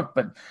your book.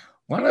 But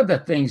one of the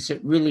things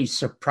that really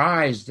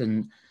surprised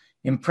and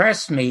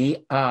impressed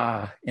me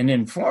and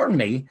informed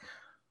me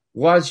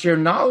was your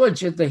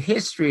knowledge of the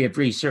history of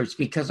research,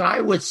 because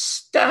I was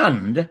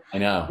stunned. I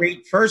know.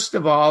 First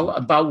of all,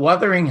 about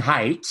Wuthering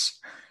Heights.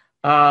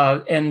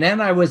 And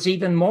then I was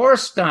even more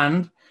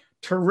stunned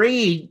to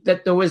read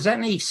that there was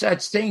any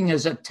such thing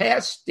as a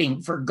testing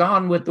for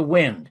Gone with the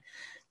Wind.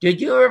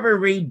 Did you ever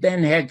read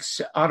Ben Hecht's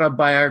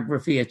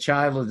autobiography, A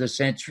Child of the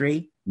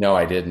Century? No,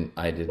 I didn't.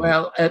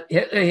 Well,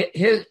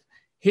 it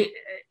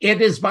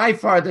is by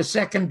far the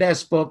second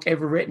best book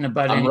ever written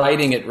about I'm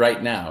writing it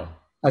right now.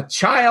 A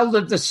Child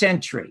of the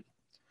Century.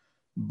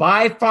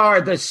 By far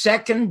the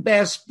second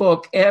best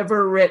book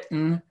ever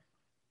written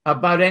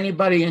about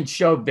anybody in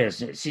show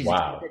business. He's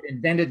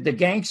invented the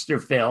gangster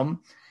film.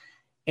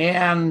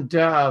 And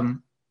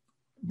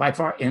by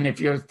far, and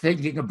if you're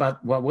thinking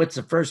about, well, what's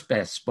the first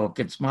best book?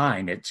 It's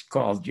mine. It's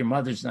called Your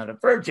Mother's Not a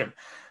Virgin.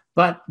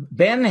 But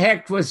Ben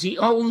Hecht was the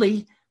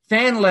only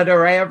fan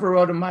letter I ever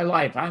wrote in my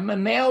life. I'm a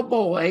mail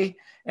boy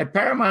at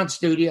Paramount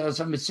Studios.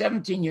 I'm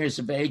 17 years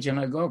of age, and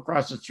I go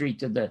across the street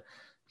to the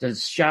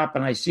shop,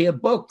 and I see a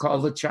book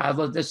called The Child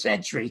of the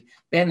Century,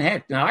 Ben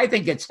Hecht. Now, I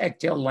think it's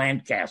Hecht-Hill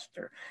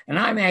Lancaster, and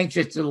I'm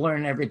anxious to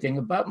learn everything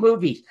about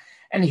movies.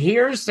 And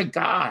here's the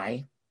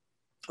guy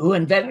who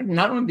invented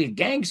not only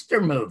gangster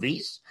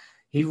movies,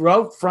 he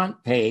wrote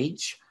Front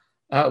Page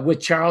with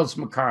Charles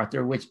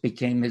MacArthur, which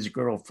became his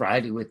Girl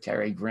Friday with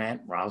Cary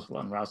Grant,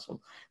 Rosalind Russell.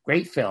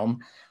 Great film.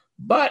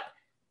 But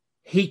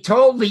he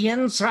told the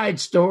inside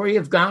story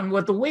of Gone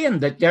with the Wind,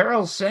 that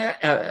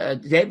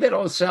David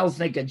O.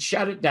 Selznick had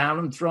shut it down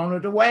and thrown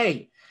it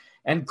away,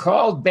 and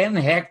called Ben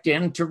Hecht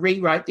in to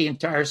rewrite the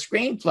entire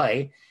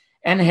screenplay.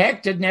 And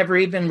Hecht had never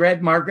even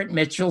read Margaret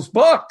Mitchell's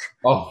book.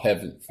 Oh,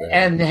 heavens.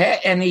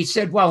 And he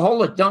said, well,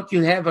 hold it. Don't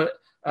you have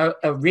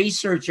a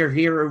researcher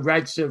here who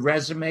writes a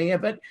resume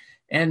of it?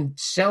 And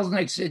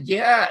Selznick said,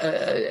 yeah,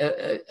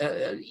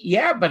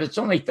 but it's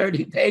only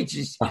 30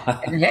 pages.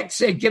 And Hecht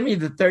said, give me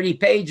the 30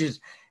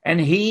 pages.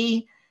 And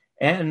he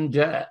and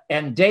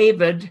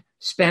David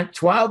spent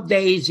 12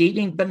 days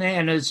eating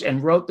bananas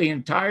and wrote the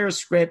entire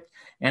script.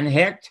 And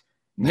Hecht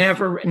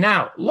never.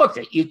 Now, look,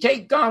 you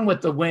take Gone with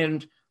the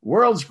Wind,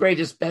 world's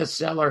greatest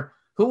bestseller.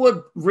 Who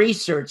would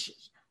research?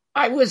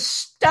 I was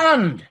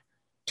stunned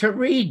to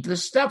read the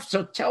stuff.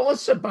 So tell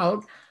us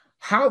about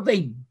how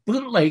they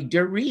bootlegged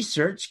their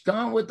research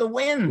Gone with the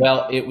Wind.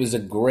 Well, it was a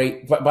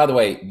great, by the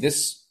way,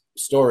 this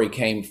story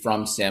came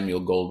from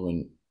Samuel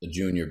Goldwyn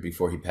Jr.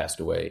 before he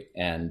passed away.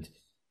 And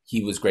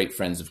he was great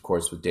friends, of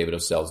course, with David O.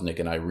 Selznick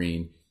and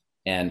Irene,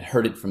 and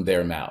heard it from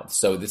their mouths.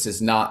 So this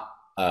is not,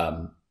 I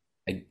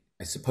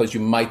suppose you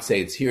might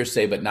say it's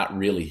hearsay, but not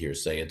really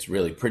hearsay. It's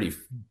really pretty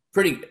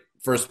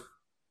first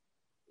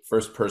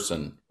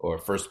person or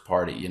first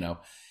party, you know.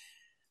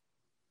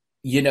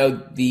 You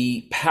know,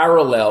 the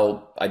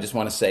parallel, I just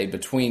want to say,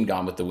 between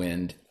Gone with the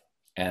Wind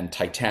and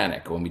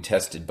Titanic, when we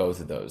tested both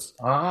of those.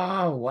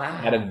 Oh, wow.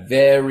 Had a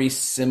very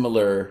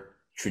similar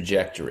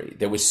trajectory.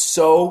 There was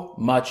so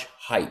much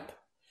hype.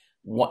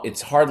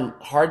 It's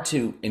hard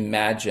to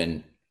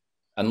imagine,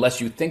 unless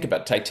you think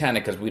about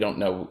Titanic, because we don't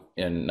know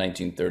in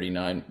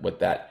 1939 what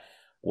that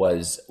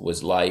was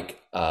like.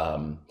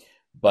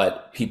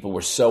 But people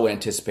were so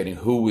anticipating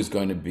who was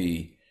going to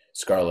be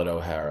Scarlett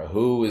O'Hara,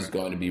 who was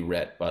going to be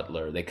Rhett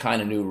Butler. They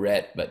kind of knew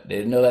Rhett, but they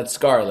didn't know that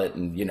Scarlett,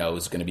 and you know, it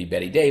was going to be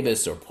Bette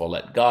Davis or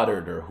Paulette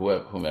Goddard or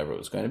whomever it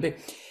was going to be.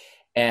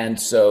 And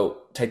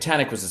so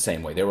Titanic was the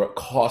same way. There were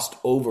cost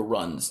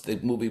overruns. The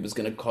movie was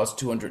going to cost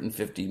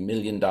 $250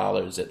 million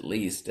at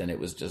least, and it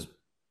was just,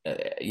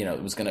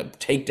 it was going to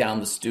take down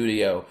the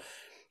studio,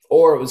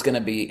 or it was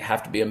going to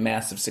have to be a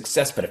massive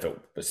success. But if it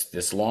was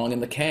this long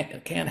in the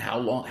can,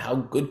 how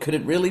good could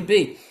it really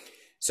be?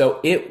 So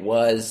it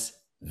was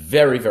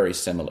very, very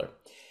similar.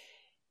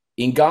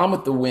 In Gone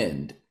with the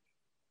Wind,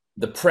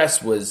 the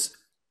press was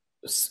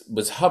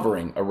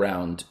hovering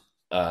around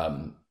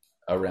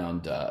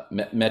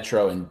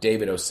Metro and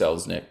David O.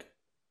 Selznick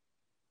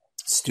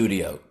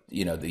studio,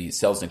 you know, the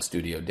Selznick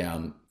studio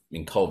down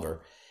in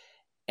Culver.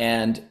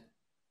 And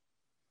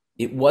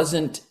it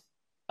wasn't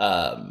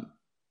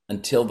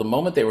until the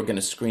moment they were going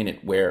to screen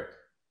it where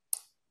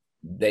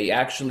they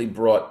actually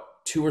brought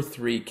 2 or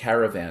 3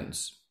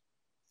 caravans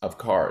of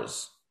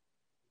cars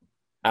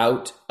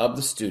out of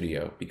the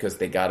studio because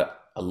they got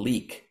a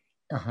leak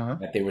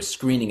that they were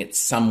screening it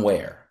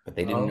somewhere, but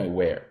they didn't know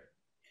where.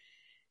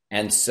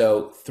 And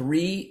so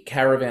 3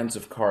 caravans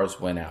of cars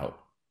went out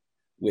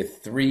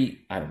with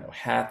 3,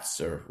 hats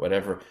or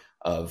whatever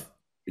of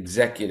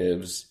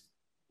executives,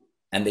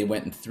 and they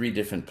went in 3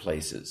 different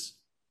places,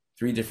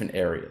 3 different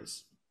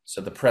areas.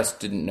 So the press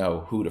didn't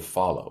know who to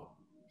follow.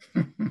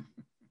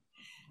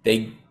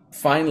 They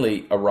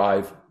finally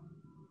arrived,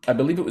 I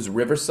believe it was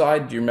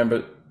Riverside. Do you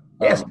remember?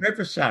 Yes,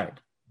 Riverside.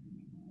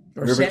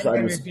 Or San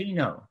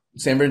Bernardino.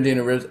 San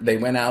Bernardino. They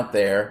went out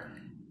there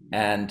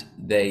and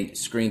they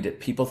screened it.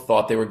 People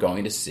thought they were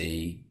going to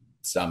see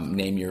some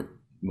name your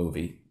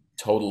movie,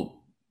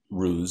 total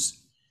ruse.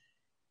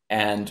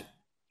 And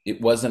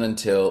it wasn't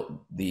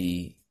until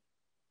the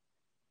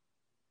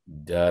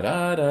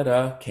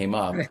da-da-da-da came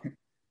up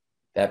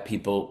that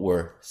people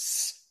were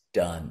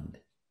stunned.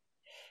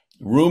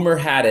 Rumor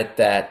had it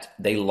that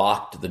they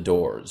locked the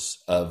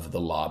doors of the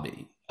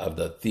lobby of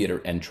the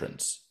theater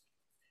entrance.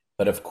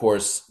 But of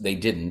course they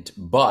didn't.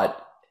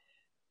 But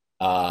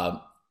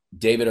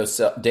David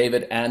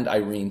and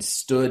Irene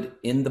stood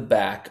in the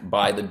back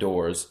by the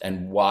doors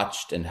and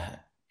watched and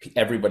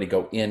everybody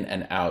go in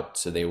and out.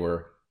 So they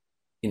were,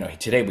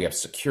 today we have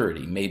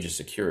security, major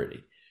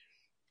security.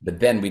 But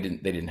then they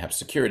didn't have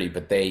security,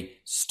 but they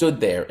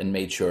stood there and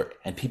made sure,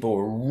 and people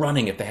were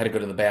running if they had to go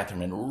to the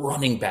bathroom and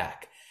running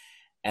back.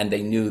 And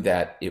they knew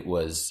that it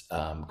was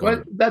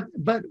going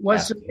But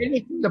was there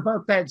anything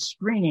about that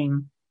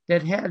screening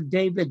that had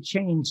David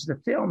change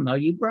the film? Now,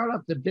 you brought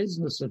up the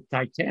business of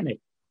Titanic,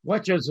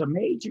 which was a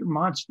major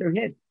monster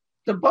hit.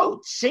 The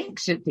boat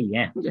sinks at the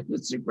end.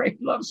 It's a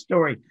great love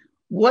story.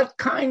 What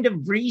kind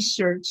of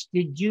research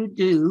did you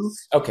do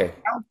to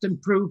help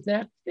improve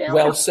that film?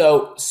 Well,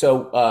 so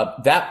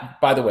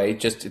that, by the way,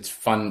 it's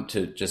fun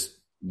to just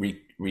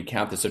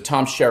recount this. So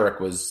Tom Sherrick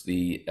was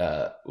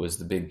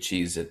the big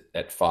cheese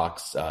at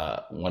Fox,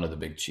 one of the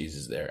big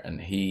cheeses there,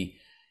 and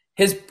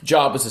his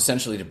job was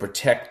essentially to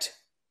protect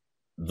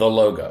the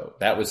logo.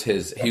 That was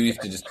he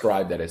used to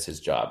describe that as his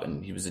job,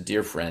 and he was a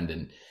dear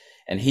friend,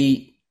 and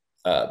he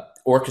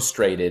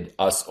orchestrated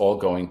us all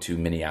going to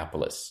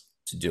Minneapolis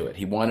to do it.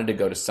 He wanted to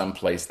go to some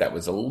place that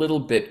was a little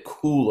bit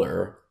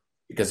cooler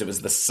because it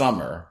was the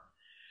summer.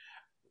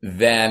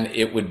 Then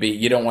it would be,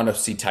 you don't want to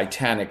see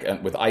Titanic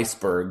with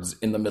icebergs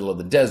in the middle of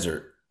the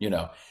desert,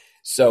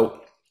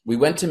 So we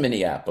went to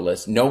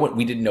Minneapolis.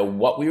 We didn't know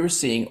what we were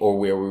seeing or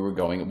where we were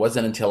going. It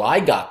wasn't until I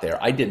got there,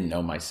 I didn't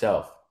know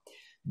myself,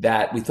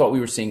 that we thought we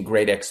were seeing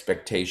Great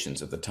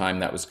Expectations at the time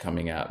that was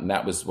coming out. And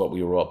that was what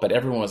we were all, but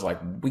everyone was like,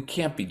 we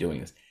can't be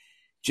doing this.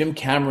 Jim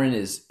Cameron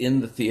is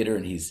in the theater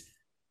and he's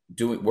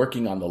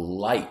working on the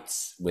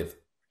lights with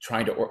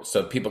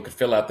so people could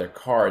fill out their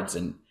cards,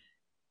 and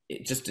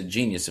just a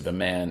genius of a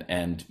man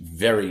and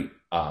very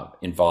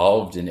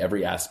involved in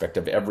every aspect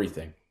of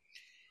everything.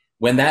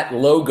 When that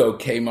logo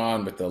came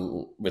on with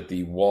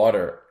the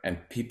water, and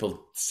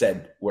people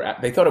said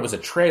they thought it was a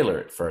trailer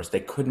at first. They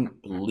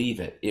couldn't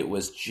believe it. It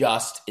was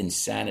just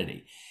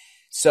insanity.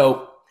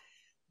 So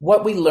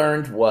what we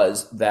learned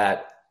was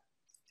that,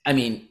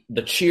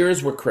 the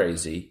cheers were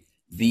crazy.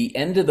 the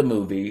end of the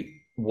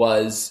movie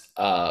was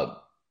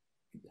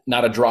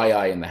not a dry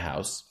eye in the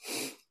house.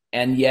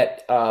 And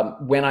yet,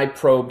 when I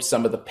probed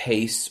some of the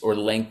pace or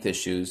length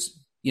issues,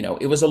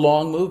 it was a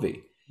long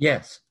movie.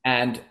 Yes.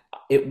 And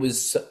it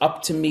was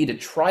up to me to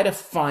try to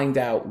find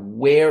out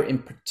where in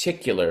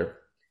particular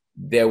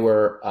there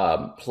were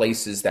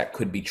places that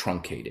could be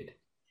truncated.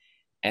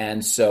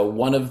 And so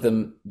one of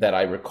them that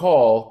I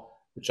recall,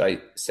 which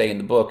I say in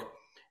the book,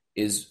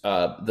 is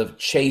the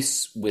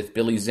chase with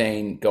Billy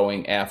Zane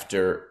going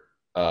after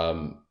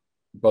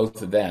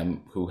both of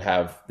them who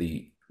have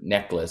the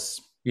necklace.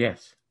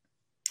 Yes.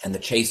 And the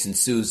chase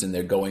ensues and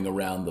they're going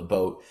around the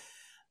boat.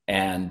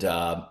 And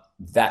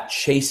that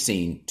chase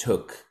scene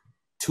took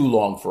too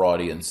long for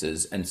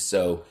audiences. And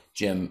so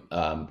Jim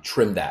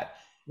trimmed that.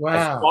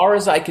 Wow. As far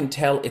as I can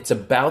tell, it's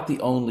about the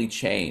only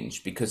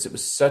change because it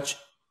was such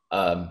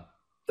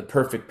the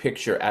perfect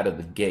picture out of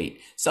the gate.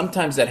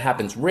 Sometimes that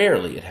happens.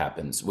 Rarely it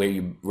happens where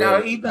you...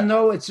 Now, even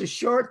though it's a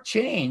short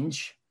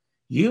change,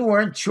 you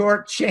weren't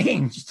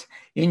shortchanged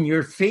in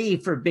your fee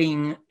for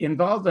being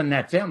involved in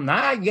that film.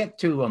 Now I get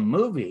to a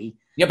movie.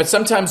 Yeah, but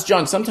sometimes,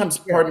 John,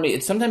 pardon me,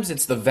 sometimes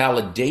it's the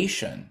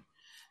validation.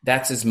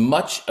 That's as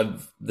much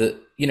of the,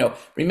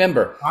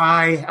 remember.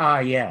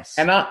 Yes.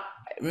 And I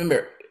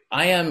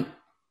am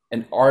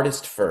an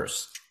artist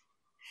first,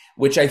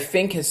 which I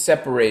think has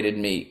separated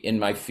me in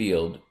my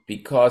field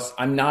because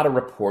I'm not a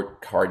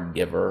report card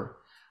giver.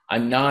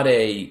 I'm not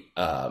a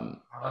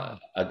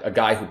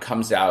guy who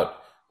comes out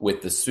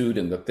with the suit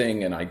and the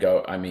thing, and I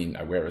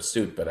wear a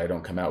suit, but I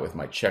don't come out with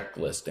my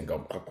checklist and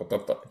go.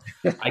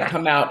 I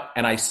come out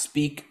and I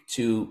speak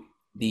to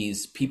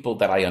these people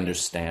that I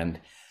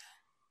understand.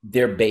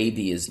 Their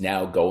baby is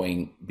now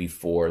going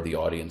before the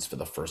audience for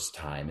the first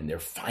time, and they're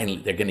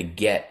going to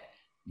get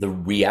the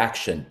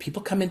reaction.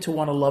 People come in to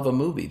want to love a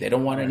movie. They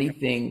don't want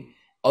anything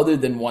other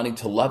than wanting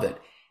to love it,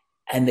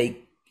 and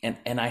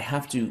I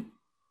have to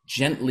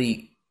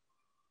gently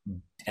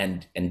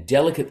and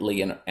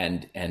delicately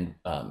and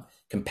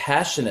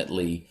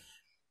compassionately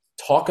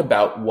talk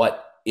about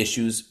what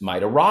issues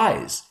might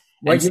arise.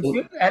 Well, you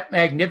do that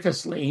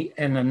magnificently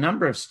in a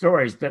number of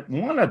stories, but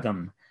one of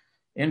them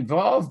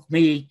involved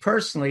me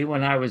personally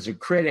when I was a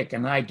critic,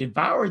 and I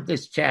devoured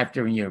this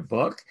chapter in your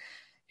book,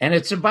 and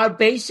it's about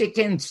Basic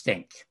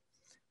Instinct.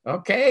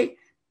 Okay?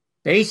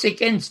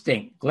 Basic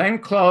Instinct, Glenn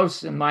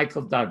Close and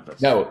Michael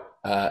Douglas. No,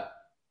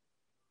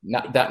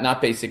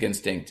 not Basic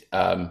Instinct.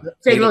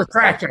 Fatal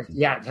Attraction.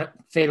 Yeah,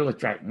 Fatal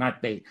Attraction,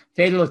 not Basic.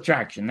 Fatal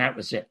Attraction, that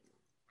was it.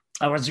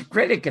 I was a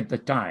critic at the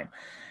time,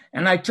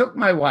 and I took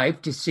my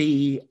wife to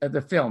see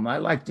the film. I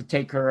like to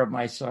take her and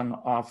my son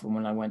often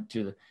when I went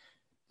to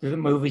the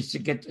movies to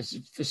get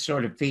this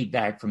sort of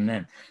feedback from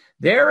them.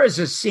 There is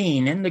a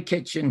scene in the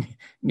kitchen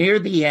near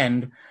the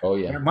end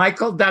where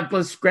Michael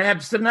Douglas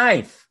grabs the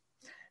knife.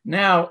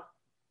 Now,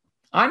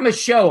 I'm a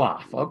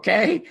show-off,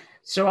 okay?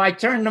 So I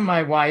turned to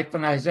my wife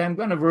and I said, I'm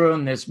going to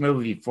ruin this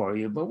movie for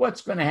you, but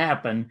what's going to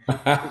happen?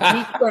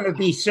 She's going to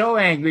be so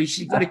angry,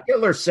 she's going to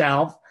kill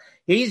herself.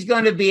 He's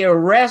going to be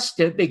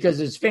arrested because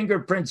his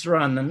fingerprints are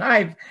on the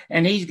knife,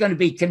 and he's going to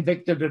be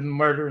convicted of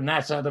murder, and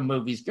that's how the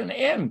movie's going to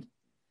end.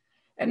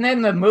 And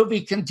then the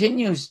movie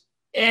continues,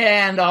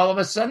 and all of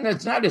a sudden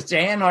it's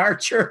Ann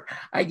Archer,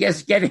 I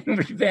guess, getting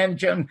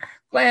revenge on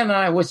Glenn.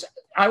 I was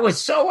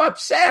so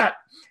upset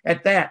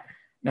at that.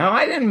 Now,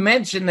 I didn't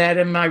mention that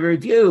in my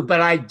review,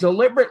 but I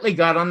deliberately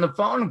got on the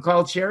phone and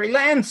called Sherry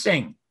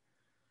Lansing.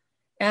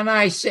 And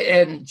I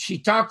said, and she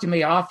talked to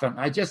me often.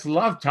 I just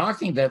loved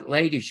talking to that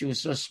lady. She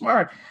was so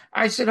smart.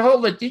 I said,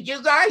 hold it, did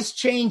you guys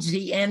change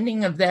the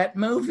ending of that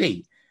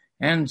movie?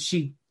 And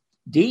she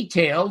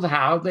detailed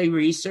how they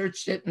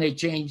researched it and they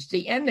changed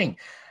the ending.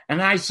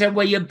 And I said,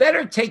 well, you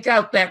better take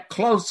out that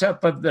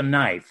close-up of the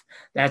knife.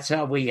 That's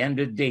how we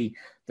ended the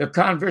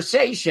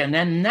conversation.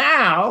 And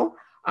now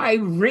I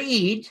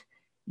read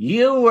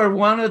you were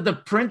one of the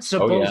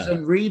principals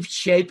in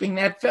reshaping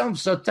that film.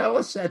 So tell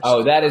us that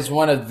story. That is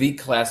one of the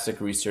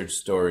classic research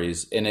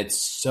stories. And it's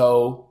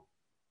so,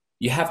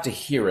 you have to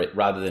hear it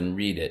rather than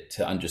read it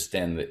to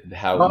understand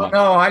how. Oh,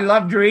 no, I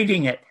loved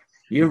reading it.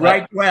 You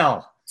write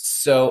well.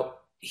 So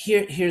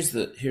here's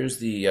the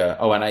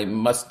and I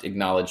must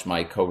acknowledge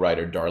my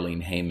co-writer,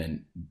 Darlene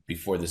Heyman,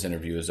 before this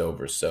interview is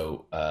over.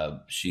 So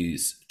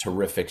she's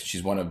terrific.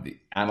 She's one of the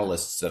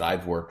analysts that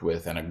I've worked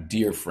with and a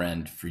dear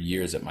friend for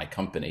years at my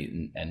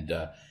company, and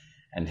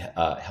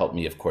helped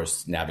me, of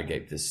course,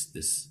 navigate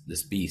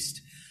this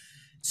beast.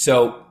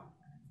 So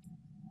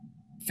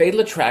Fatal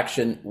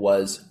Attraction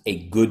was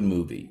a good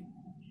movie.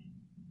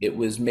 It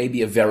was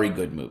maybe a very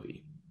good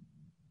movie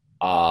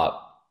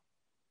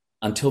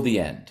until the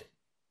end.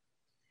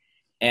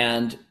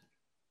 And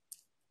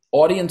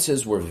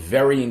audiences were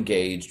very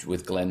engaged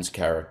with Glenn's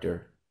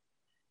character,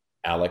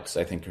 Alex,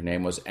 I think her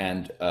name was,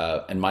 and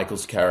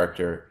Michael's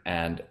character,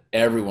 and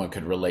everyone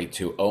could relate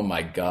to, oh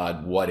my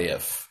God, what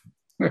if?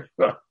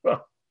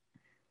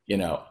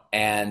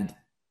 And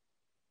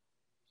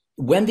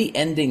when the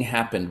ending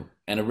happened,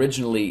 and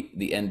originally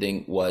the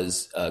ending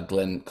was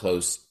Glenn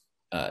Close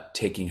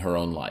taking her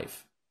own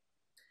life,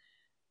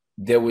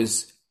 there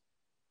was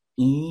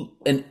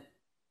an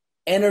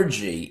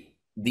energy.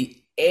 The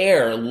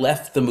air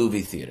left the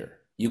movie theater.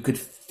 You could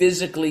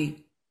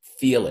physically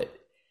feel it.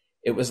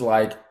 It was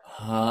like,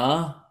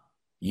 huh?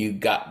 You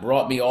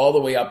brought me all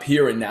the way up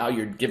here and now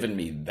you're giving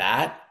me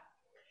that?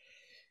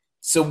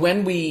 So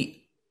when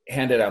we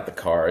handed out the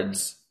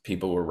cards,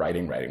 people were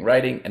writing.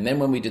 And then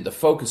when we did the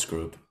focus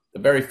group, the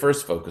very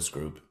first focus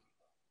group,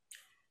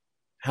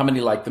 how many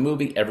liked the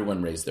movie?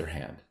 Everyone raised their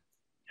hand.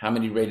 How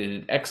many rated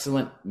it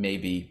excellent?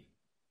 Maybe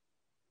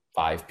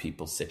 5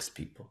 people, 6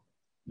 people.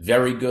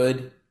 Very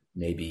good?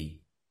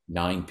 Maybe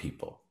 9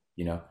 people,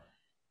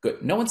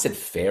 Good. No one said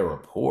fair or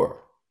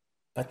poor,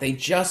 but they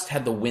just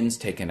had the winds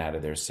taken out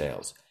of their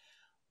sails.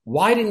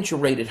 Why didn't you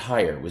rate it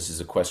higher, which is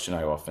a question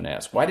I often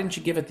ask. Why didn't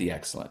you give it the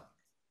excellent?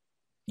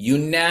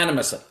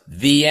 Unanimously.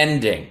 The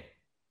ending.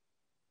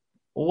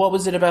 Well, what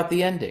was it about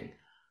the ending?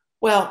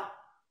 Well,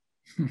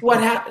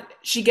 what happened?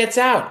 She gets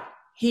out.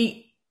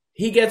 He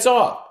gets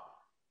off.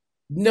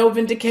 No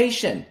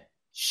vindication.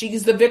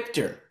 She's the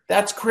victor.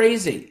 That's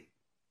crazy.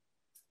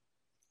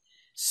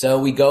 So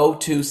we go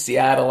to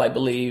Seattle, I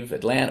believe,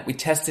 Atlanta. We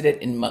tested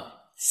it in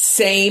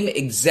same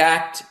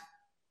exact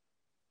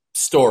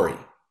story.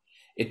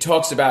 It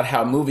talks about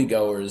how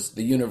moviegoers,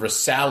 the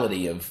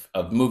universality of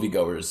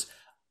moviegoers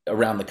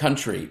around the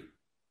country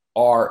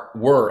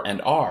were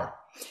and are.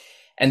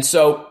 And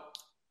so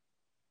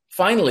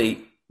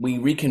finally, we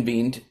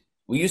reconvened.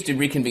 We used to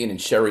reconvene in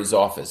Sherry's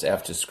office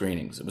after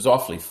screenings. It was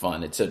awfully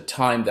fun. It's a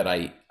time that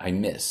I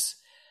miss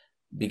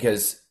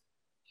because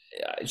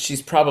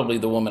she's probably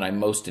the woman I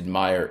most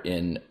admire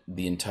in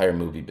the entire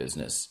movie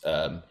business.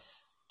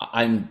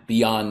 I'm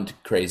beyond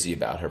crazy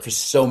about her for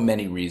so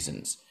many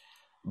reasons.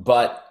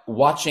 But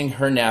watching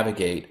her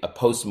navigate a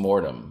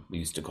post-mortem, we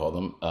used to call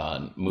them,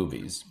 on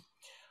movies,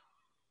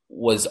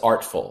 was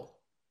artful.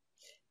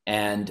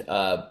 And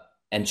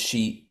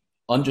she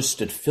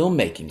understood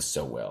filmmaking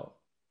so well.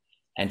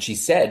 And she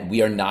said,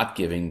 we are not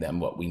giving them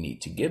what we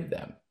need to give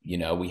them.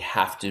 We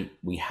have to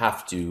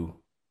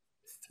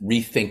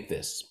rethink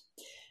this.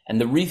 And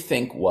the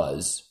rethink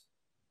was,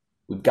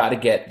 we've got to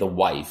get the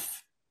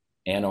wife,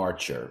 Ann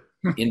Archer,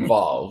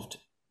 involved.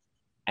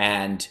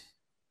 And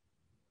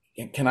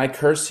can I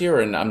curse here?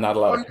 And I'm not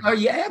allowed. Oh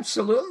yeah,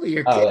 absolutely.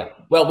 You're kidding.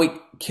 Well, we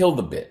kill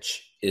the bitch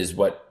is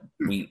what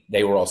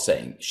they were all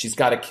saying. She's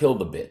got to kill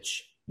the bitch,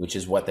 which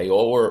is what they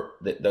all were.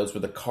 Those were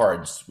the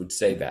cards would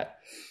say that.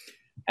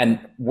 And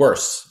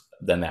worse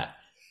than that.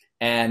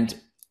 And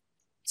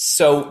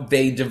so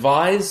they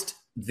devised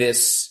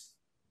this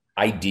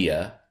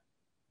idea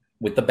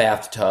with the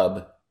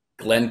bathtub,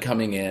 Glenn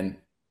coming in,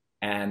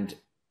 and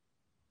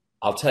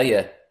I'll tell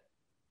you,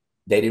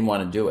 they didn't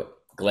want to do it.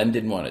 Glenn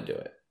didn't want to do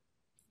it.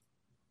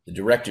 The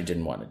director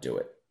didn't want to do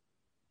it.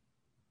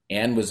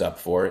 Ann was up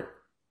for it.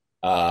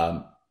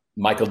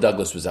 Michael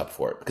Douglas was up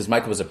for it because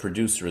Michael was a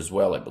producer as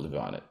well, I believe,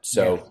 on it.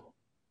 So yes.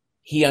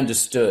 He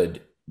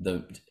understood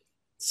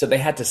so they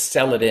had to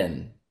sell it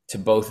in to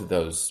both of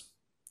those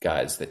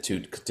guys,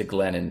 to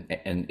Glenn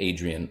and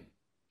Adrian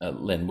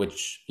Lynn,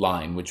 which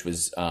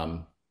was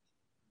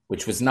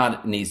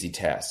not an easy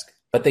task,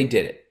 but they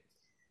did it.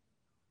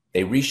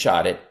 They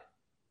reshot it.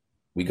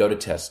 We go to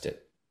test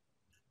it.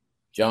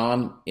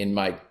 John, in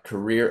my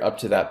career up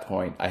to that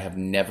point, I have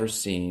never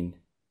seen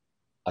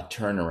a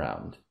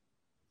turnaround.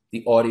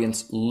 The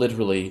audience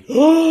literally,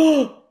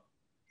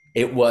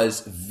 it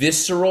was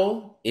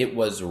visceral. It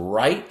was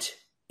right.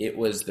 It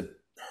was the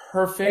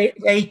perfect.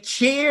 They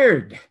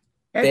cheered.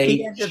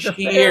 They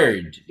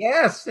cheered.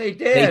 Yes, they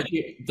did.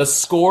 The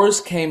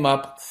scores came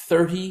up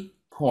 30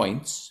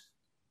 points.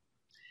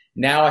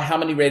 Now, how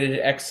many rated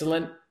it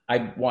excellent?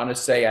 I want to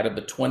say out of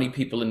the 20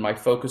 people in my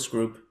focus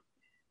group,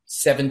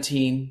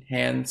 17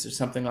 hands or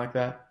something like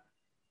that.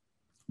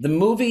 The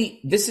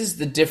movie, this is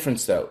the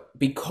difference though.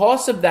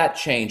 Because of that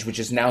change, which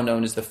is now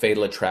known as the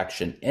Fatal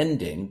Attraction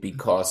ending,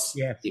 because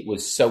it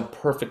was so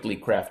perfectly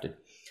crafted.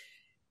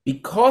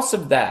 Because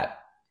of that,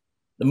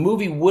 the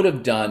movie would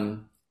have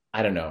done,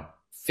 I don't know,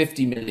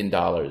 $50 million,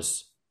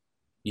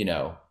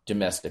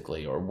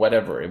 domestically or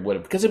whatever it would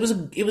have, because it was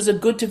a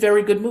good to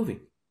very good movie.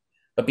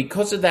 But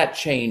because of that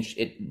change,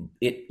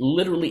 it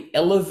literally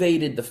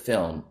elevated the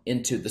film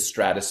into the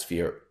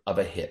stratosphere of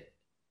a hit.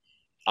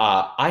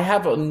 I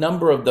have a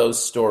number of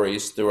those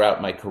stories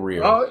throughout my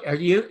career. Oh,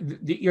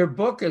 your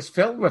book is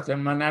filled with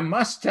them, and I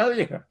must tell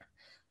you,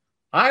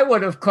 I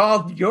would have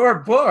called your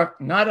book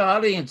not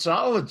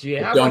Audienceology.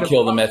 Don't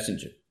Kill the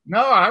Messenger.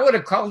 No, I would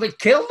have called it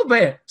Kill the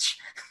Bitch.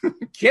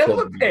 Kill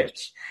the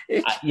Bitch.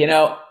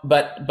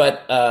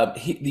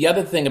 The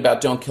other thing about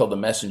Don't Kill the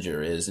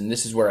Messenger is, and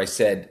this is where I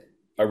said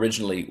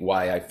originally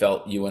why I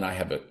felt you and I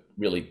have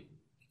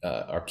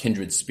are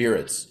kindred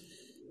spirits,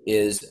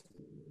 is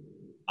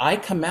I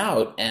come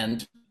out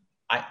and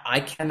I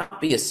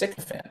cannot be a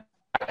sycophant.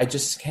 I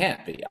just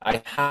can't be.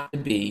 I have to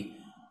be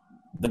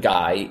the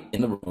guy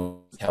in the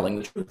room telling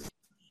the truth.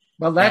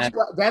 Well,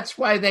 that's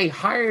why they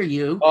hire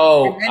you.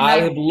 Oh, I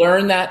have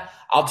learned that.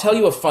 I'll tell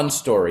you a fun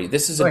story.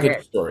 This is a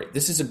good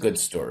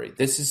story.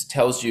 This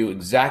tells you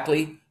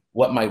exactly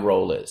what my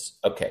role is.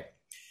 Okay.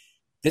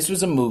 This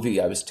was a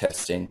movie I was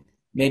testing.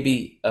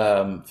 maybe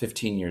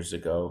 15 years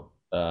ago,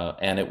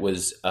 and it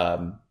was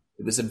a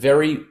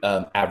very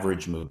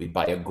average movie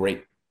by a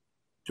great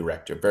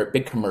director, very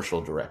big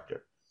commercial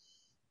director.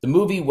 The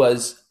movie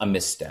was a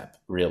misstep,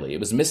 really. It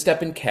was a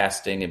misstep in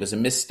casting. It was a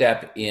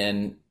misstep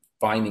in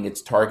finding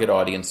its target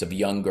audience of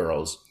young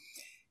girls.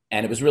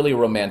 And it was really a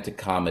romantic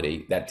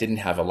comedy that didn't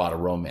have a lot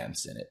of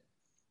romance in it.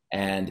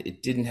 And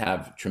it didn't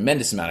have a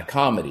tremendous amount of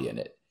comedy in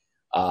it.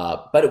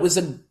 But it was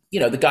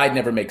the guy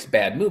never makes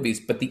bad movies,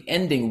 but the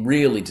ending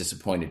really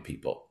disappointed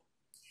people.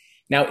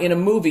 Now, in a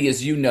movie,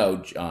 as you know,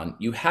 John,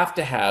 you have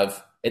to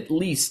have at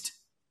least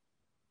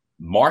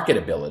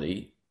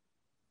marketability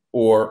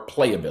or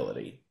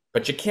playability,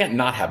 but you can't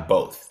not have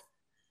both.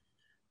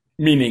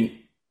 Meaning,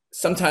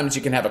 sometimes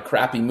you can have a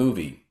crappy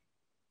movie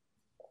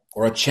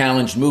or a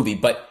challenged movie,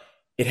 but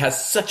it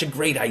has such a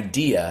great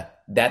idea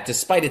that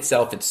despite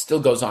itself, it still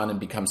goes on and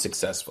becomes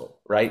successful,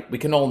 right? We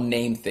can all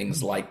name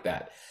things like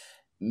that.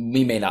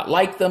 We may not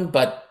like them,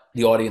 but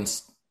the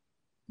audience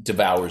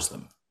devours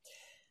them.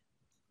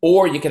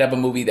 Or you could have a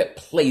movie that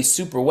plays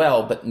super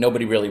well, but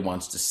nobody really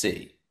wants to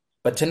see.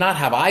 But to not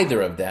have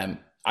either of them,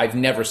 I've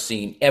never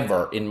seen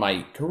ever in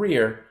my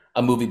career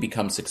a movie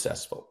become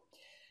successful.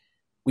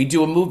 We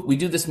do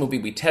this movie,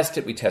 we test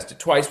it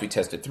twice, we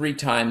test it 3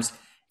 times,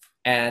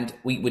 and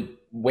we would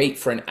wait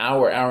for an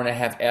hour and a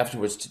half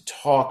afterwards to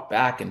talk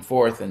back and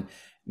forth, and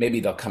maybe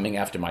they're coming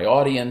after my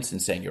audience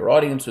and saying your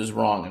audience was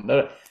wrong.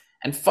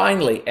 And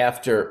finally,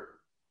 after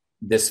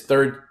this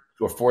 3rd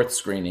or 4th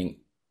screening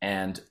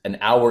and an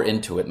hour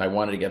into it, and I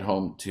wanted to get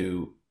home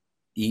to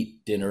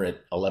eat dinner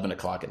at 11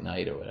 o'clock at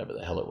night or whatever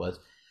the hell it was,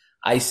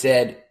 I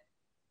said,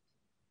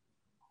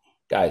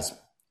 guys,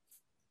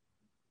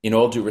 in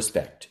all due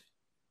respect,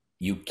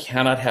 you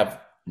cannot have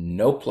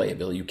no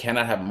playability, you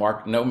cannot have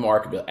no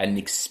marketability and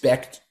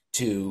expect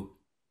to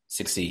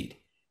succeed.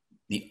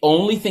 The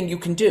only thing you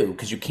can do,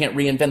 because you can't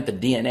reinvent the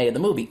DNA of the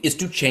movie, is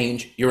to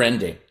change your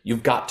ending.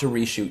 You've got to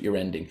reshoot your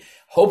ending.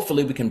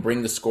 Hopefully we can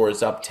bring the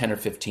scores up 10 or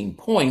 15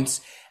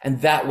 points,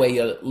 and that way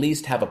you'll at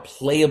least have a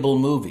playable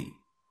movie.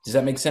 Does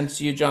that make sense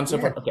to you, John, so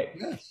far? Okay.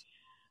 Yes.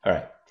 All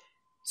right.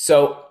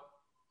 So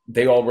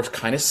they all were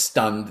kind of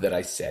stunned that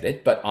I said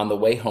it, but on the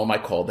way home, I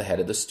called the head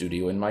of the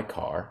studio in my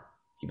car.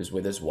 He was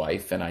with his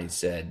wife, and I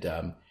said,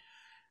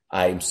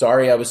 I'm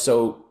sorry I was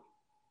so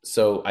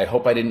I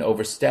hope I didn't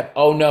overstep.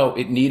 Oh, no,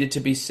 it needed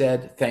to be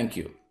said. Thank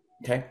you.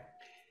 Okay.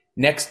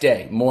 Next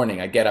day, morning,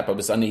 I get up. I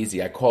was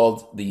uneasy. I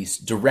called the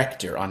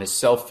director on his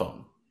cell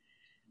phone,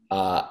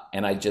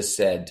 and I just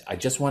said, I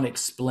just want to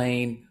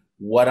explain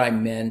what I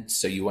meant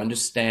so you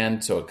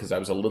understand. So, because I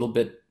was a little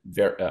bit,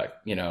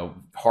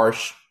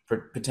 harsh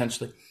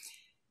potentially.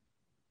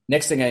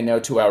 Next thing I know,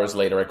 2 hours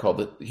later, I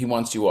called it. He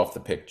wants you off the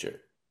picture.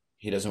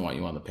 He doesn't want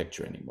you on the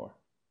picture anymore.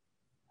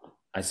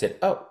 I said,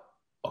 oh,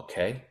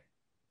 okay.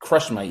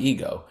 Crushed my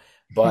ego,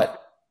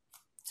 but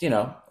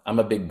I'm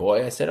a big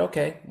boy. I said,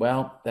 okay,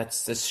 well,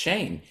 that's a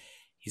shame.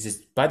 He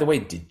says, by the way,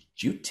 did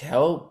you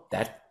tell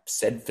that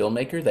said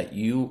filmmaker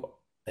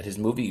that his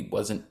movie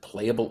wasn't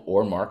playable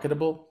or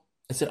marketable?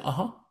 I said,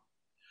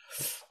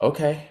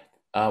 okay.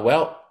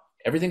 Well,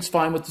 everything's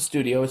fine with the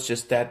studio. It's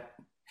just that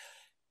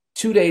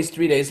 3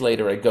 days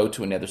later, I go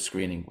to another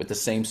screening with the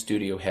same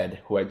studio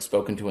head who I'd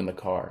spoken to in the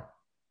car.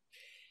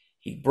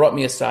 He brought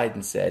me aside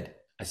and said,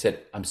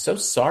 I'm so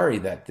sorry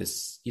that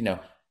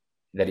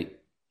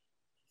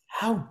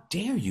how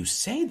dare you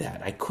say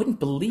that? I couldn't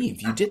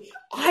believe you did.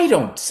 I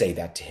don't say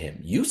that to him.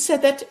 You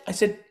said that. I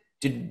said,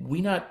 did we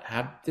not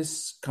have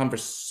this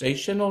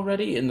conversation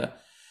already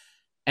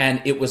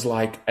and it was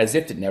like, as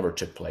if it never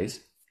took place.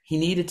 He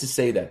needed to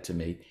say that to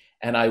me.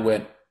 And I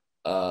went,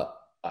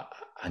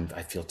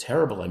 I feel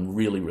terrible. I'm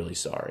really, really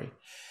sorry.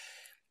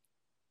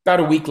 About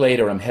a week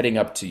later, I'm heading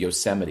up to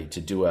Yosemite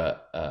to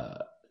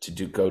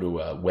go to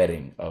a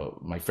wedding.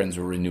 My friends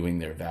were renewing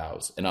their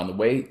vows. And on the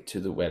way to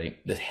the wedding,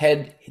 the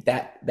head of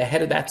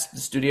that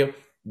studio,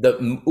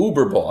 the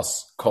Uber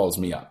boss calls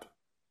me up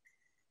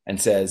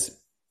and says,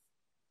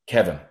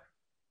 Kevin,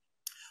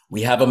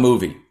 we have a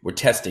movie we're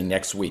testing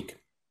next week.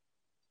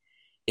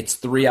 It's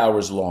 3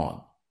 hours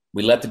long.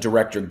 We let the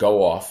director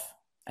go off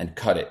and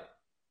cut it.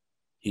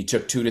 He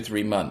took 2 to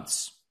 3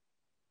 months.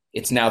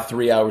 It's now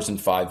 3 hours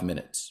and 5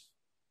 minutes.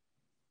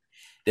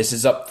 This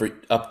is up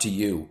to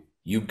you.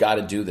 You've got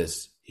to do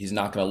this. He's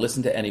not going to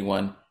listen to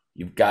anyone.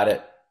 You've got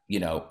to,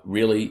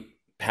 really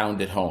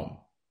pound it home.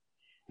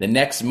 The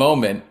next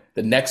moment,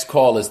 the next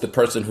call is the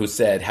person who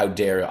said, how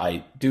dare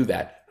I do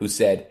that? Who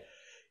said,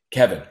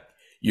 Kevin,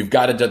 you've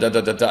got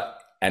to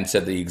and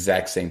said the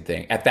exact same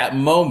thing. At that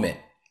moment,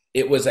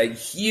 it was a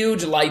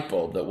huge light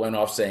bulb that went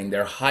off saying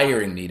they're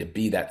hiring me to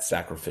be that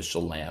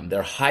sacrificial lamb.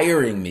 They're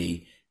hiring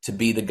me to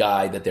be the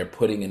guy that they're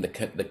putting in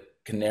the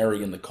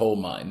canary in the coal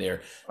mine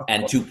there,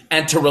 and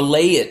to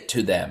relay it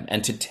to them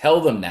and to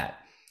tell them that,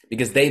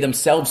 because they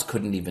themselves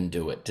couldn't even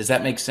do it. Does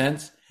that make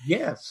sense?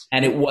 Yes.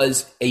 And it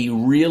was a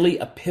really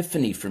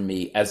epiphany for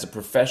me as a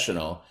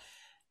professional.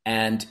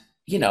 And,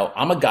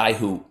 I'm a guy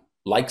who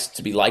likes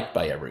to be liked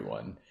by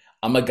everyone.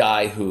 I'm a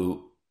guy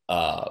who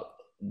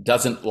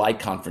doesn't like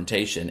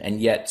confrontation.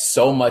 And yet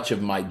so much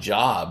of my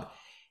job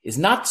is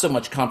not so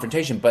much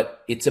confrontation,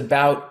 but it's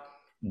about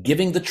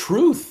giving the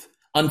truth,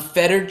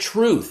 unfettered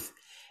truth.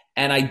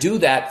 And I do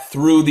that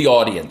through the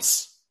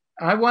audience.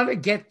 I want to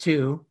get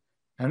to,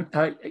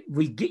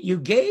 you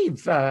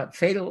gave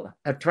Fatal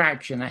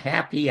Attraction a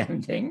happy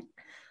ending.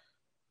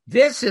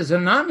 This is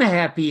an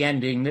unhappy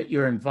ending that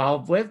you're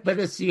involved with, but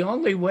it's the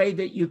only way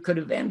that you could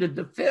have ended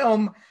the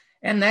film,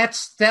 and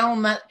that's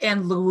Thelma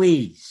and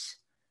Louise.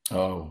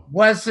 Oh.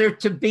 Was there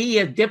to be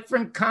a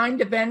different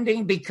kind of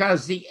ending?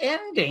 Because the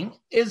ending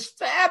is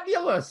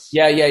fabulous.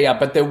 Yeah.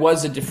 But there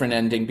was a different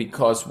ending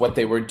because what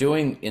they were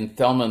doing in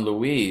Thelma and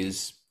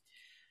Louise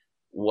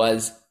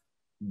was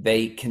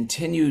they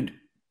continued,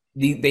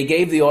 they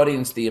gave the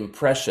audience the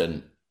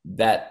impression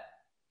that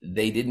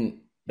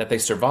they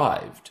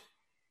survived.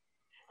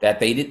 That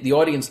the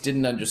audience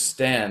didn't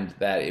understand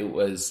that it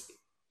was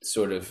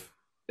sort of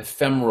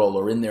ephemeral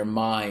or in their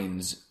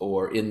minds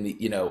or in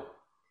the,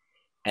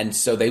 and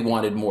so they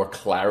wanted more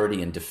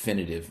clarity and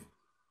definitive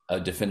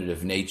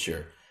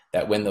nature,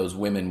 that when those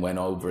women went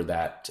over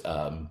that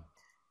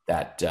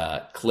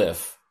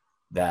cliff,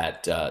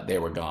 that they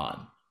were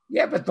gone.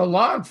 Yeah, but the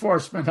law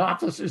enforcement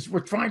officers were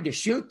trying to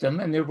shoot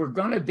them, and they were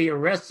going to be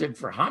arrested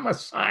for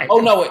homicide. Oh,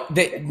 no,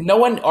 no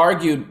one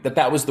argued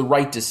that was the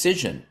right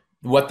decision.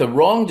 What the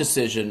wrong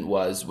decision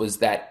was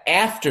that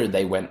after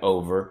they went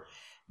over,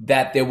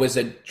 that there was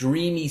a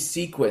dreamy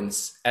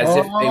sequence as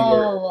if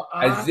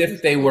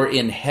they were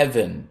in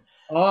heaven.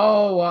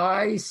 Oh,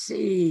 I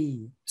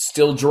see.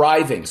 Still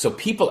driving. So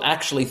people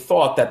actually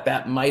thought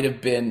that might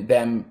have been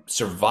them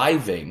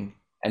surviving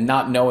and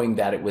not knowing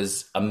that it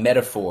was a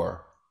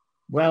metaphor.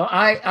 Well,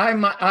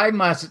 I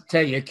must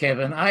tell you,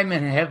 Kevin, I'm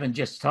in heaven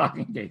just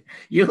talking to you.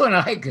 You and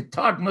I could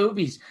talk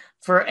movies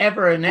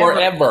forever and ever.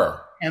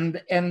 Forever.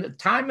 And the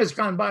time has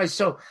gone by.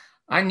 So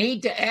I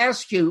need to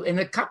ask you, in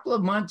a couple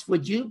of months,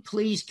 would you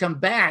please come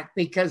back?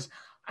 Because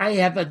I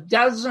have a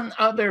dozen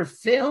other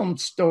film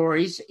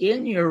stories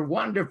in your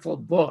wonderful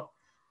book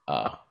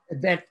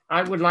that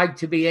I would like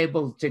to be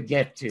able to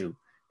get to.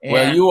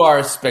 Well, you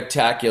are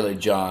spectacular,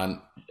 John.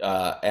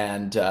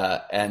 And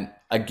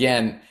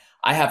again,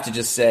 I have to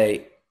just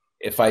say,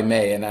 if I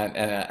may, and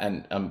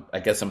I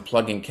guess I'm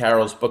plugging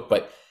Carol's book,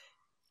 but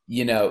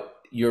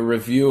your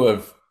review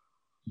of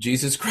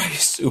Jesus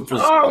Christ Superstar.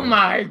 Oh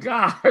my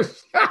gosh.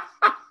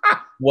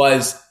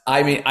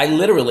 I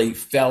literally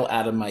fell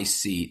out of my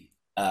seat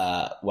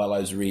while I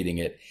was reading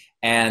it.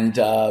 And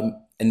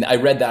I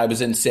read that I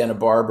was in Santa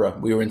Barbara.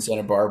 We were in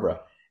Santa Barbara,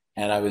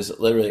 and I was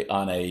literally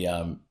on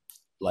a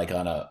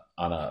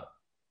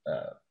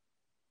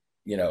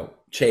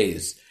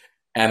chaise,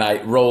 and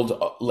I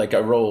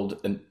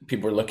rolled and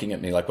people were looking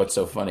at me like, what's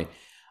so funny?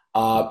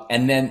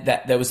 And then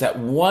there was that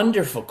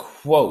wonderful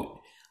quote.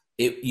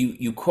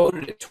 You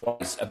quoted it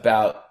twice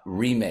about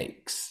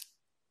remakes.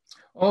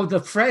 Oh, the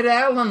Fred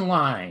Allen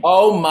line.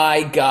 Oh,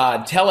 my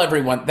God. Tell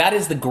everyone. That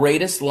is the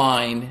greatest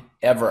line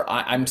ever.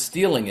 I'm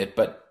stealing it,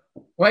 but...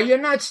 Well, you're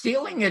not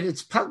stealing it.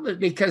 It's public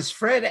because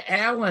Fred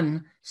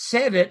Allen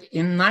said it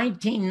in the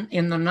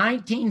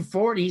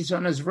 1940s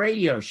on his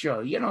radio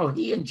show.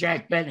 He and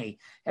Jack Benny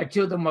had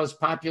two of the most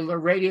popular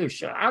radio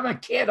shows. I'm a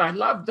kid. I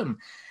loved them.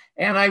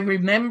 And I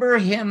remember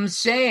him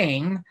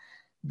saying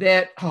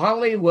that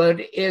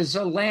Hollywood is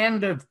a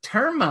land of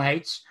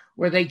termites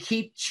where they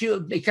keep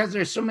chewing, because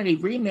there's so many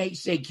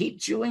remakes, they keep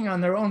chewing on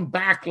their own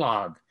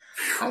backlog.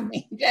 I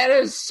mean, that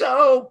is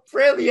so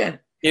brilliant.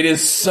 It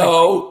is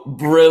so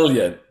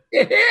brilliant.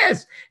 It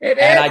is. And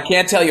I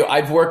can't tell you,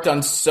 I've worked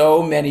on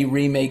so many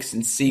remakes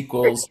and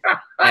sequels,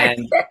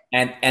 and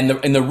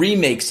the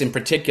remakes in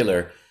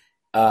particular.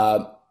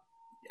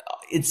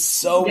 It's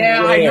so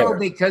rare. I know,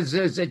 because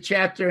there's a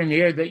chapter in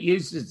here that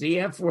uses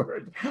the F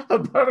word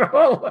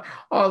about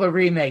all the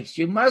remakes.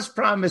 You must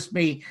promise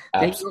me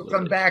that you'll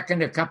come back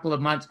in a couple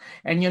of months.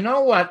 And you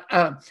know what?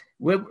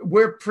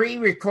 We're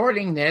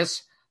pre-recording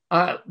this,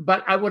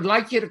 but I would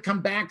like you to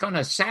come back on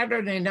a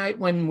Saturday night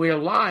when we're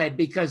live,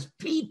 because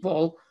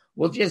people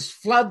will just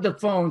flood the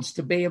phones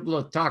to be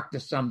able to talk to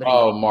somebody.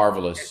 Oh,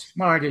 marvelous. As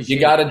smart as you.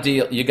 You got a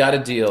deal.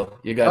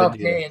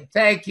 Okay, and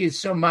thank you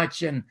so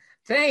much. And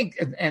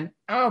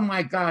oh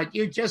my God,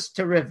 you're just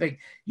terrific.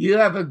 You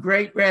have a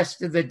great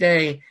rest of the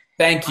day.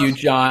 Thank you,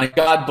 John.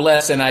 God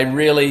bless. And I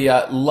really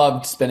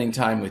loved spending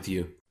time with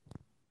you.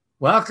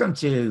 Welcome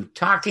to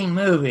Talking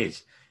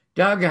Movies.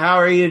 Doug, how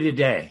are you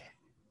today?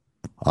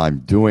 I'm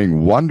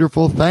doing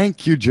wonderful.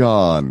 Thank you,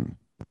 John.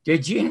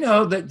 Did you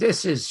know that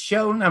this is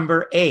show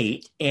number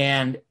 8,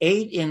 and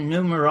 8 in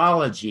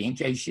numerology, in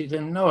case you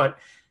didn't know it,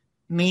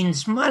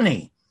 means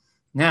money.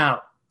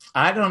 Now,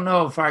 I don't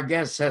know if our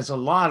guest has a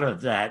lot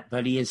of that,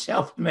 but he has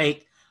helped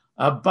make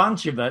a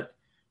bunch of it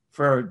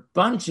for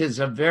bunches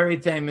of very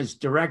famous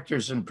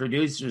directors and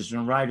producers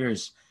and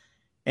writers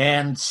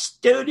and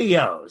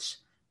studios.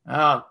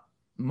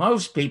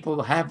 Most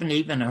people haven't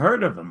even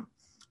heard of him,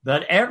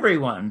 but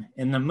everyone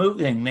in the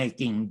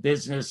movie-making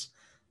business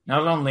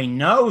not only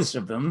knows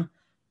of him,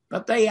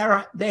 but they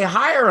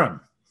hire him.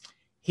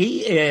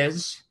 He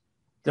is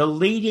the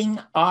leading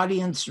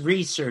audience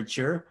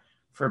researcher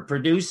for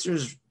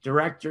producers,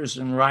 directors,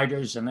 and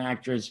writers and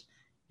actors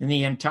in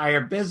the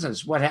entire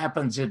business. What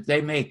happens if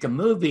they make a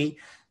movie,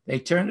 they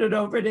turn it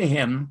over to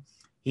him,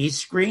 he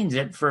screens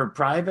it for a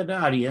private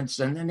audience,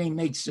 and then he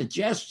makes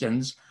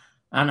suggestions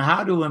on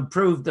how to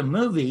improve the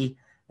movie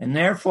and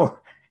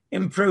therefore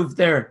improve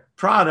their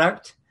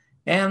product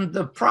and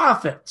the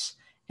profits.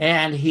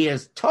 And he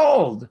has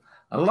told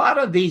a lot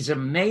of these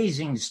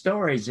amazing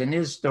stories in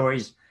his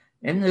stories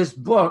in this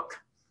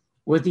book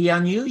with the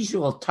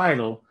unusual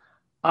title,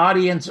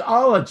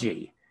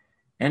 Audienceology.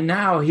 And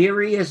now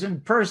here he is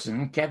in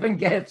person, Kevin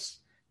Getz,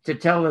 to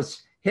tell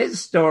us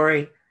his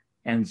story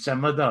and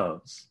some of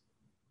those.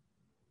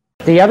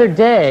 The other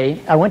day,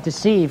 I went to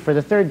see for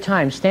the third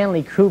time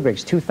Stanley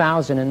Kubrick's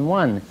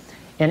 2001.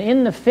 And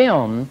in the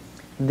film,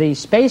 the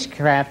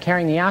spacecraft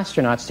carrying the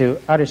astronauts to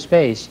outer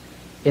space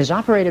is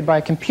operated by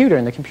a computer,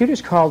 and the computer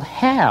is called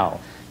HAL.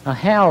 Now,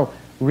 HAL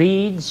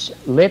reads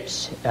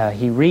lips,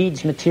 he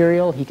reads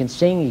material, he can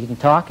sing, he can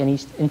talk, and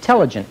he's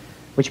intelligent,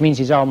 which means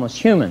he's almost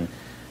human.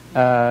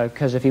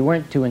 Because if he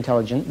weren't too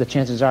intelligent, the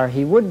chances are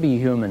he would be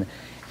human.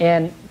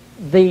 And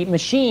the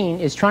machine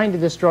is trying to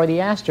destroy the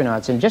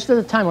astronauts. And just at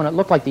the time when it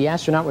looked like the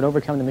astronaut would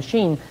overcome the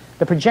machine,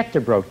 the projector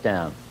broke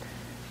down.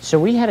 So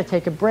we had to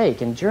take a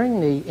break. And during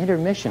the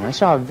intermission, I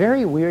saw a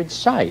very weird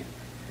sight.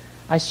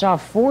 I saw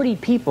 40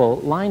 people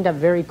lined up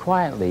very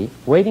quietly,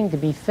 waiting to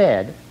be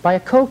fed by a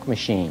Coke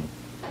machine.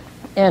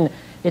 And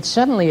it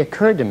suddenly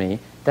occurred to me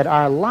that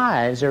our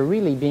lives are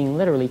really being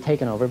literally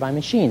taken over by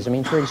machines. I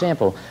mean, for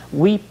example,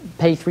 we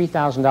pay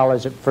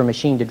 $3,000 for a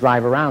machine to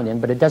drive around in,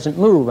 but it doesn't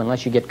move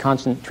unless you get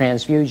constant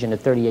transfusion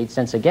at 38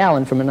 cents a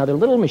gallon from another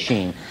little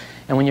machine.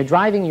 And when you're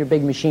driving your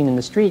big machine in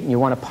the street and you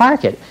want to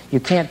park it, you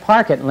can't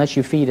park it unless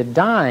you feed a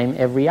dime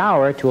every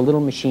hour to a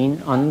little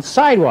machine on the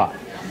sidewalk.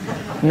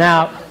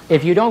 Now,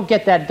 if you don't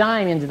get that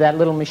dime into that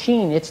little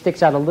machine, it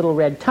sticks out a little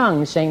red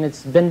tongue saying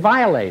it's been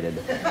violated.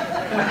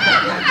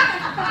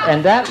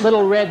 And that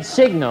little red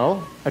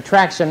signal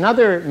attracts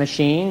another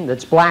machine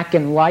that's black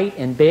and white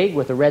and big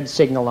with a red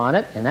signal on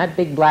it, and that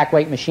big black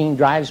white machine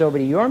drives over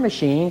to your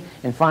machine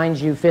and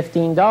fines you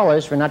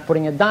 $15 for not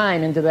putting a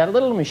dime into that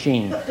little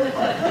machine.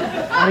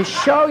 Now, to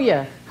show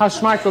you how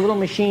smart the little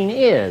machine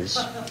is,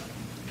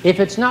 if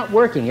it's not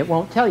working, it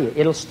won't tell you.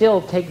 It'll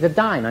still take the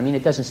dime. I mean,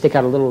 it doesn't stick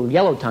out a little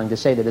yellow tongue to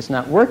say that it's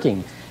not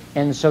working.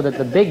 And so that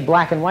the big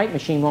black and white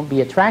machine won't be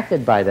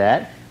attracted by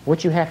that,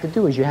 what you have to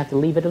do is you have to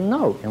leave it a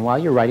note. And while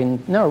you're writing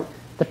the note,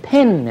 the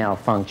pen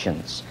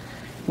malfunctions.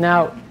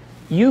 Now,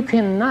 you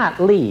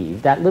cannot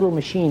leave that little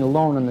machine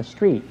alone on the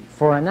street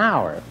for an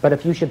hour. But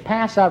if you should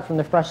pass out from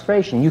the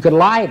frustration, you could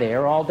lie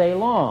there all day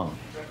long.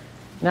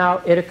 Now,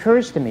 it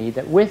occurs to me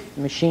that with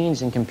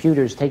machines and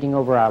computers taking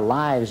over our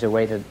lives the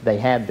way that they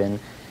have been,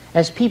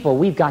 as people,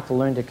 we've got to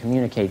learn to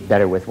communicate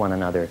better with one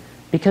another.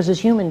 Because as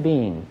human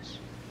beings,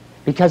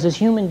 because as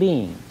human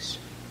beings,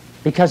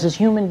 because as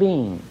human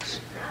beings,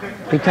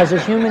 because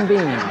as human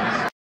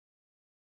beings,